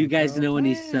 Sounds like. Do you guys a know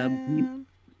any plan.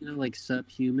 like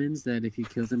subhumans that if you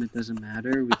kill them, it doesn't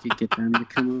matter. We could get them to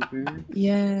come over.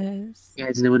 Yes. You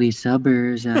guys know any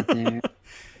subbers out there?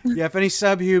 Yeah, if any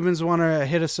subhumans want to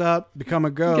hit us up, become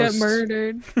a ghost. Get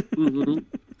murdered. Mhm.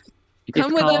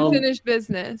 Come with call 'em- unfinished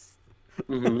business.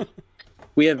 Mhm.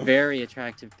 We have very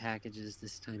attractive packages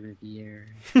this time of year.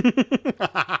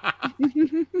 I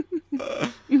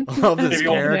love this If you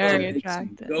want character. Very to make some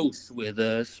attractive. ghosts with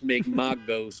us, make my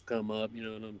ghost come up. You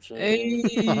know what I'm saying?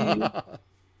 Hey.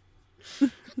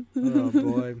 Oh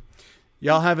boy,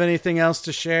 y'all have anything else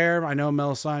to share? I know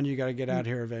Melisande, you got to get out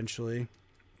here eventually.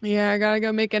 Yeah, I gotta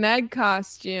go make an egg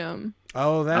costume.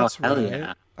 Oh, that's hell right.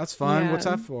 yeah. That's fun. What's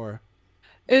Yeah. that for?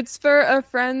 It's for a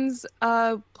friend's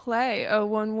play, a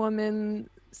one-woman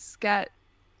sketch.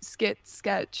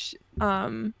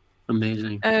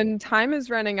 Amazing. And time is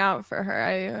running out for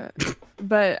her.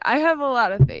 But I have a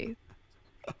lot of faith.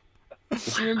 I'm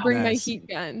gonna bring my Nice. heat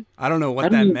gun. I don't know How what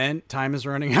do that you- meant. Time is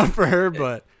running out for her,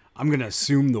 but I'm gonna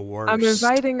assume the worst. I'm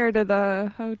inviting her to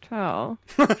the hotel.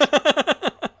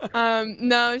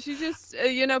 No, she just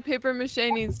paper mache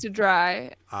needs to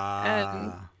dry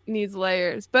and needs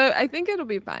layers, but I think it'll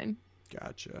be fine.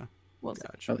 Gotcha. We'll see.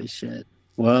 Gotcha. Holy shit.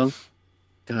 Well,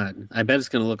 God, I bet it's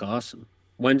gonna look awesome.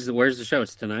 Where's the show?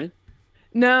 It's tonight?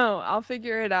 No, I'll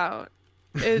figure it out.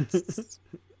 It's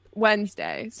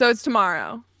Wednesday, so it's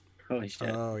tomorrow. Holy shit.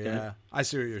 Oh yeah, I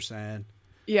see what you're saying.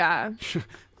 Yeah.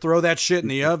 Throw that shit in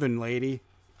the oven, lady.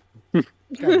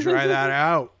 Gotta dry that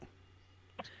out.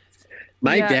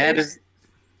 My Yeah, dad is.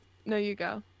 No, you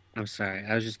go. I'm sorry.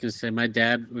 I was just gonna say my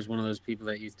dad was one of those people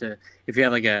that used to, if you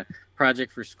had like a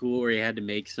project for school where you had to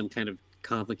make some kind of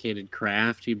complicated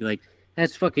craft, he'd be like,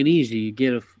 "That's fucking easy. You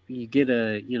get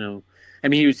a, I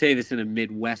mean, he would say this in a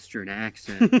Midwestern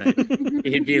accent, but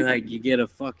he'd be like, you get a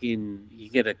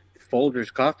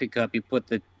Folgers coffee cup, you put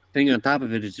the thing on top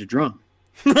of it, it's a drum."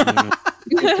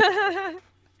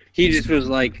 He just was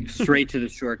like straight to the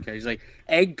shortcut. He's like,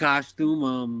 egg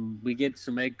costume. We get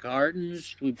some egg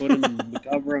cartons. We put them, we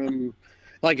cover them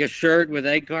like a shirt with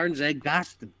egg cartons. Egg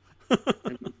costume. What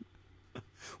are you,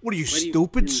 What do you-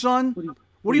 stupid, son?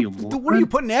 what are you, What are you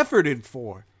putting effort in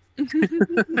for? What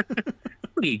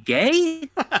are you, gay?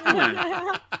 Come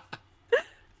on.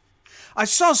 I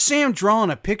saw Sam drawing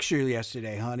a picture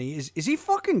yesterday, honey. Is he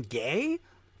fucking gay?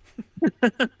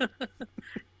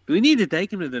 Do we need to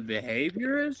take him to the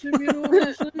behaviorist? If you know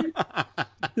what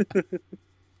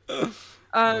I'm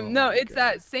saying? No, it's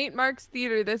at St. Mark's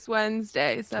Theater this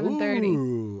Wednesday, 7:30.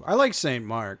 Ooh, I like St.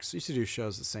 Mark's. I used to do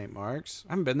shows at St. Mark's.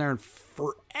 I haven't been there in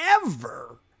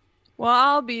forever. Well,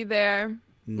 I'll be there.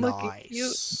 Looking cute.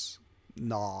 Nice.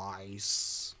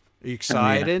 Nice. Are you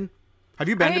excited? Have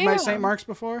you been I to my St. am. Mark's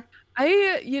before?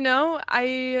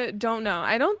 I don't know.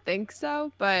 I don't think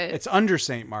so, but It's under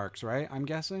St. Mark's, right? I'm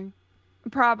guessing.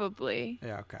 probably.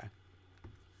 Yeah, okay.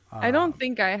 I don't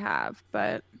think I have,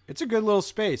 but It's a good little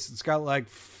space. It's got like,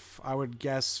 I would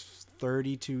guess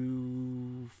 30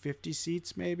 to 50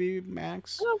 seats, maybe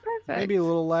max. oh, perfect. Maybe a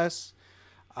little less.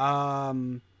 Yeah,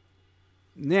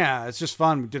 it's just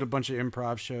fun. We did a bunch of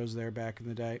improv shows there back in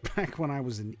the day, back when I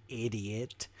was an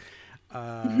idiot.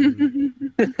 But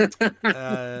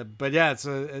yeah, it's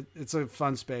a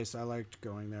fun space. I liked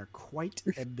going there quite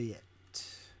a bit.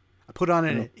 I put on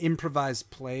an improvised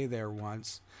play there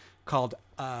once called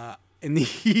in the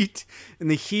heat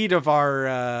of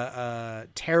our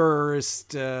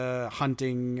terrorist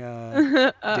hunting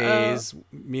days.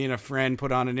 Me and a friend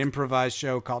put on an improvised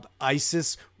show called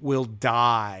ISIS Will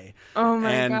Die. Oh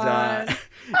my god.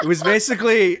 It was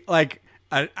basically like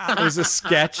it was a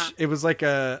sketch. It was like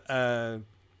It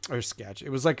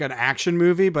was like an action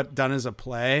movie, but done as a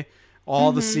play.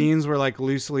 All the scenes were like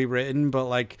loosely written, but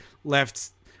like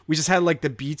left. We just had like the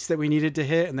beats that we needed to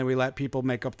hit, and then we let people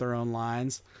make up their own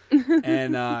lines.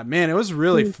 And man, it was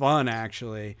really fun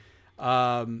actually.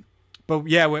 But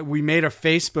yeah, we made a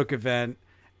Facebook event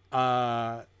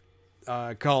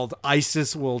called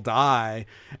ISIS Will Die,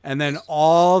 and then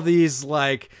all these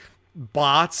like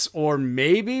bots or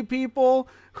maybe people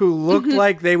who looked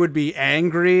like they would be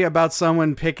angry about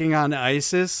someone picking on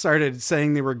ISIS started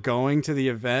saying they were going to the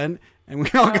event, and we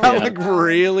all got like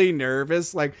really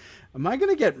nervous, like, am I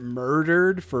gonna get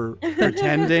murdered for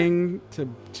pretending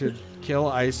to kill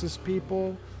ISIS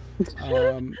people?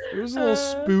 It was a little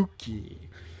spooky,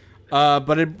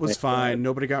 but it was fine.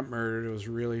 Nobody got murdered. It was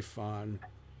really fun,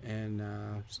 and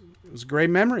it was a great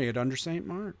memory at Under St.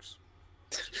 Mark's.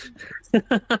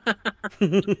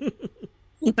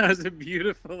 That was a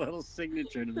beautiful little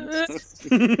signature to this.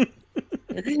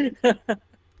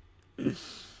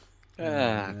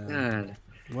 God.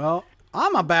 Well,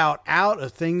 I'm about out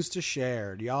of things to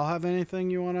share. Do y'all have anything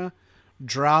you want to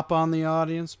drop on the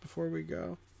audience before we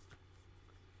go?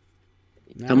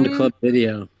 No? Come to Club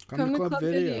Video. Come to Club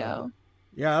Video.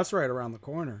 Yeah, that's right around the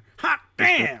corner. Hot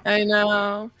damn! I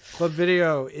know. Club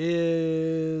Video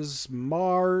is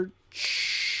March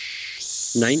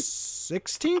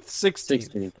 16th?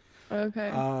 16th.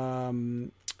 Okay.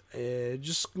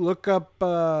 Just look up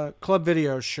Club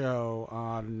Video Show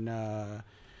on... let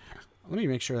me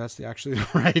make sure that's actually the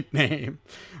right name.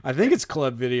 I think it's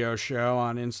Club Video Show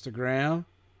on Instagram.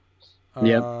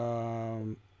 Yep.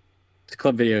 It's a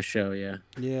Club Video Show, yeah.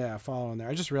 Yeah, follow him there.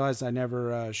 I just realized I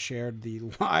never shared the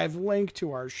live link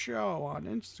to our show on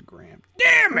Instagram.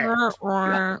 Damn it! Oh,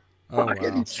 wow.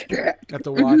 Have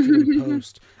to watch it in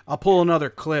post. I'll pull another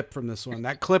clip from this one.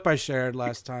 That clip I shared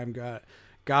last time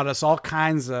got us all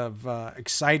kinds of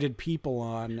excited people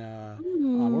on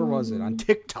where was it? On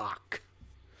TikTok.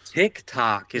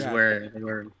 TikTok is where they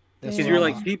were. Because you're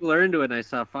like, people are into it, and I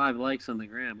saw 5 likes on the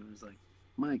gram, and I was like,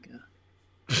 Micah,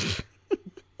 what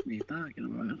are you talking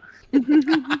about?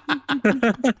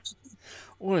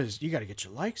 You got to get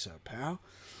your likes up, pal.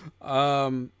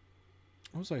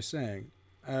 What was I saying?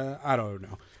 I don't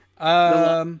know.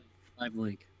 Live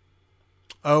link.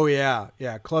 Oh yeah,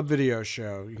 Club Video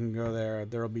Show. You can go there.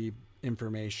 There'll be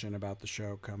information about the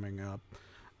show coming up.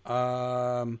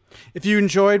 If you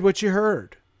enjoyed what you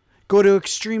heard, go to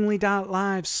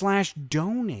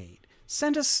extremely.live/donate.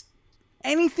 Send us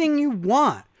anything you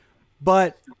want,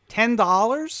 but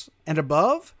 $10 and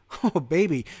above. Oh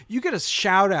baby, you get a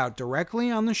shout out directly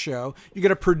on the show. You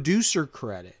get a producer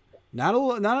credit. Not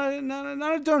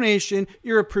a donation.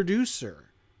 You're a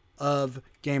producer of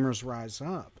Gamers Rise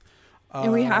Up.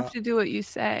 And we have to do what you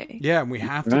say. Yeah, and we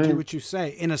have to do what you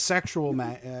say in a sexual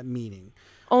meaning.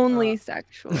 Only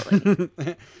sexually. You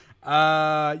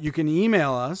can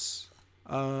email us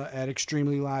at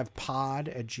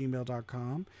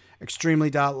extremelylivepod@gmail.com.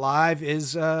 Extremely.live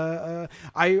is I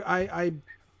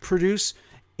produce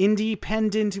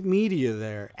independent media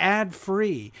there,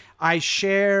 ad-free. I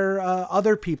share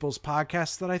other people's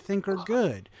podcasts that I think are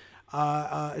good.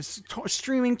 It's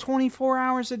streaming 24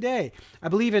 hours a day. I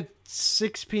believe at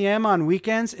 6 p.m. on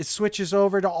weekends, it switches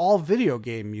over to all video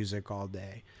game music all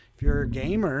day. If you're a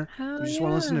gamer, you just want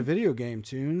to listen to video game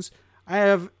tunes, I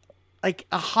have like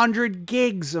 100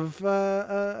 gigs of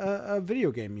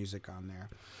video game music on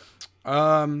there.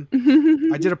 I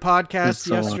did a podcast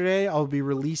yesterday. I'll be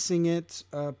releasing it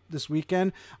this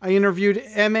weekend. I interviewed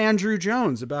M. Andrew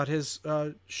Jones about his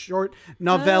short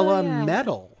novella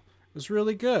Metal. It was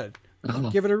really good.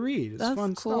 Give it a read. It's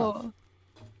fun stuff.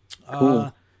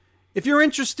 Cool. If you're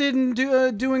interested in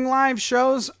doing live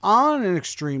shows on an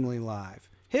Extremely Live,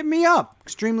 hit me up.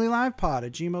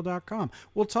 extremelylivepod@gmail.com.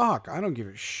 We'll talk. I don't give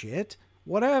a shit.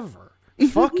 Whatever.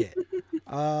 Fuck it.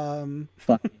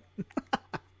 Fuck.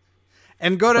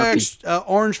 And go to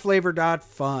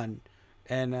orangeflavor.fun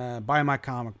and buy my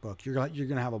comic book. You're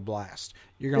gonna have a blast.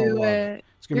 You're gonna love it.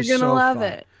 It's gonna be so fun. You're gonna love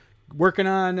it. Working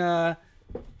on.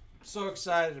 So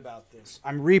excited about this.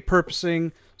 I'm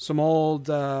repurposing some old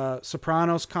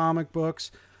Sopranos comic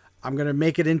books. I'm gonna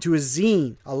make it into a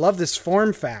zine. I love this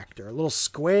form factor. A little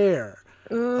square.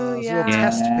 Ooh, a little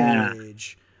test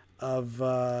page of.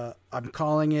 I'm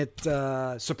calling it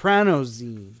Sopranos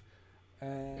zine.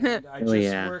 And I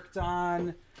just worked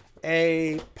on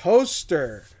a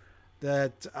poster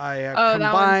that I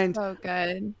combined. That one's so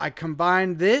good. I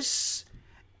combined this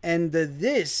and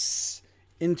this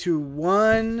into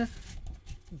one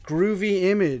groovy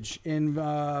image in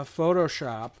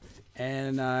Photoshop,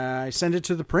 and I sent it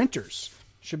to the printers.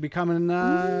 Should be coming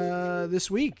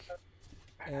this week.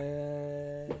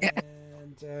 And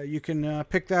you can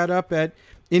pick that up at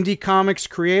Indie Comics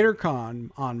Creator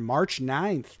Con on March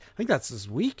 9th. I think that's this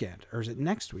weekend, or is it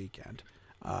next weekend?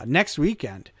 Next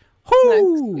weekend.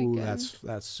 Whoo!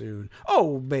 That's soon.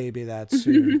 Oh, baby, that's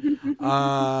soon.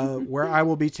 Where I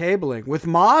will be tabling with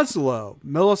Maslow,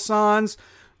 Millicent's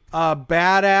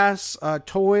badass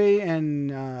toy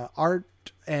and art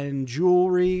and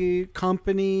jewelry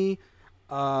company.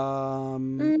 I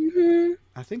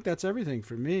think that's everything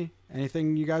for me.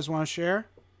 Anything you guys want to share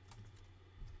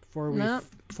before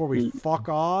we fuck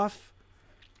off?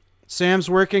 Sam's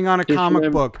working on a comic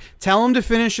book. Tell him to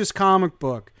finish his comic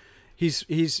book. He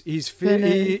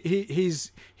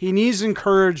needs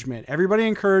encouragement. Everybody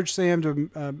encourage Sam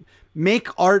to make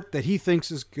art that he thinks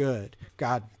is good.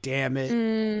 God damn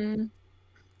it.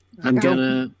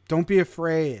 Don't be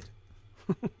afraid.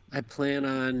 I plan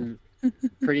on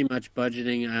pretty much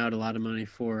budgeting out a lot of money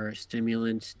for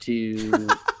stimulants to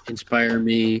inspire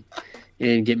me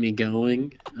and get me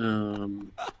going.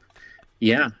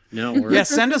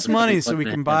 Send us money so we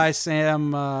can buy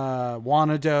Sam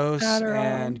Wanadose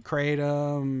and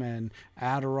Kratom and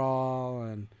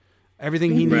Adderall and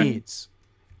everything he needs.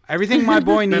 Everything my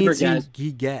boy needs,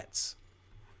 he gets.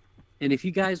 And if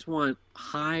you guys want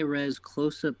high-res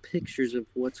close-up pictures of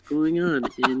what's going on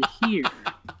in here,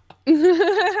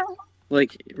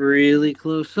 like really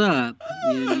close up,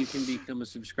 you can become a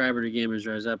subscriber to Gamers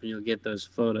Rise Up, and you'll get those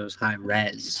photos high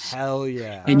res. Hell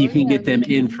yeah! And you can get them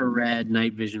infrared,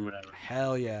 night vision, whatever.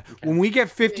 Hell yeah! Okay. When we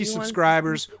get 50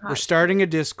 subscribers, we're starting a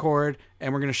Discord,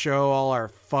 and we're gonna show all our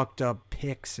fucked up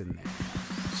pics in there.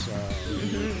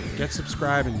 So get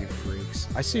subscribing, you freaks.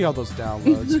 I see all those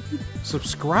downloads.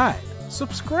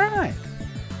 Subscribe.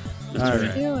 That's All right.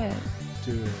 right. Do it.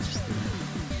 Do it.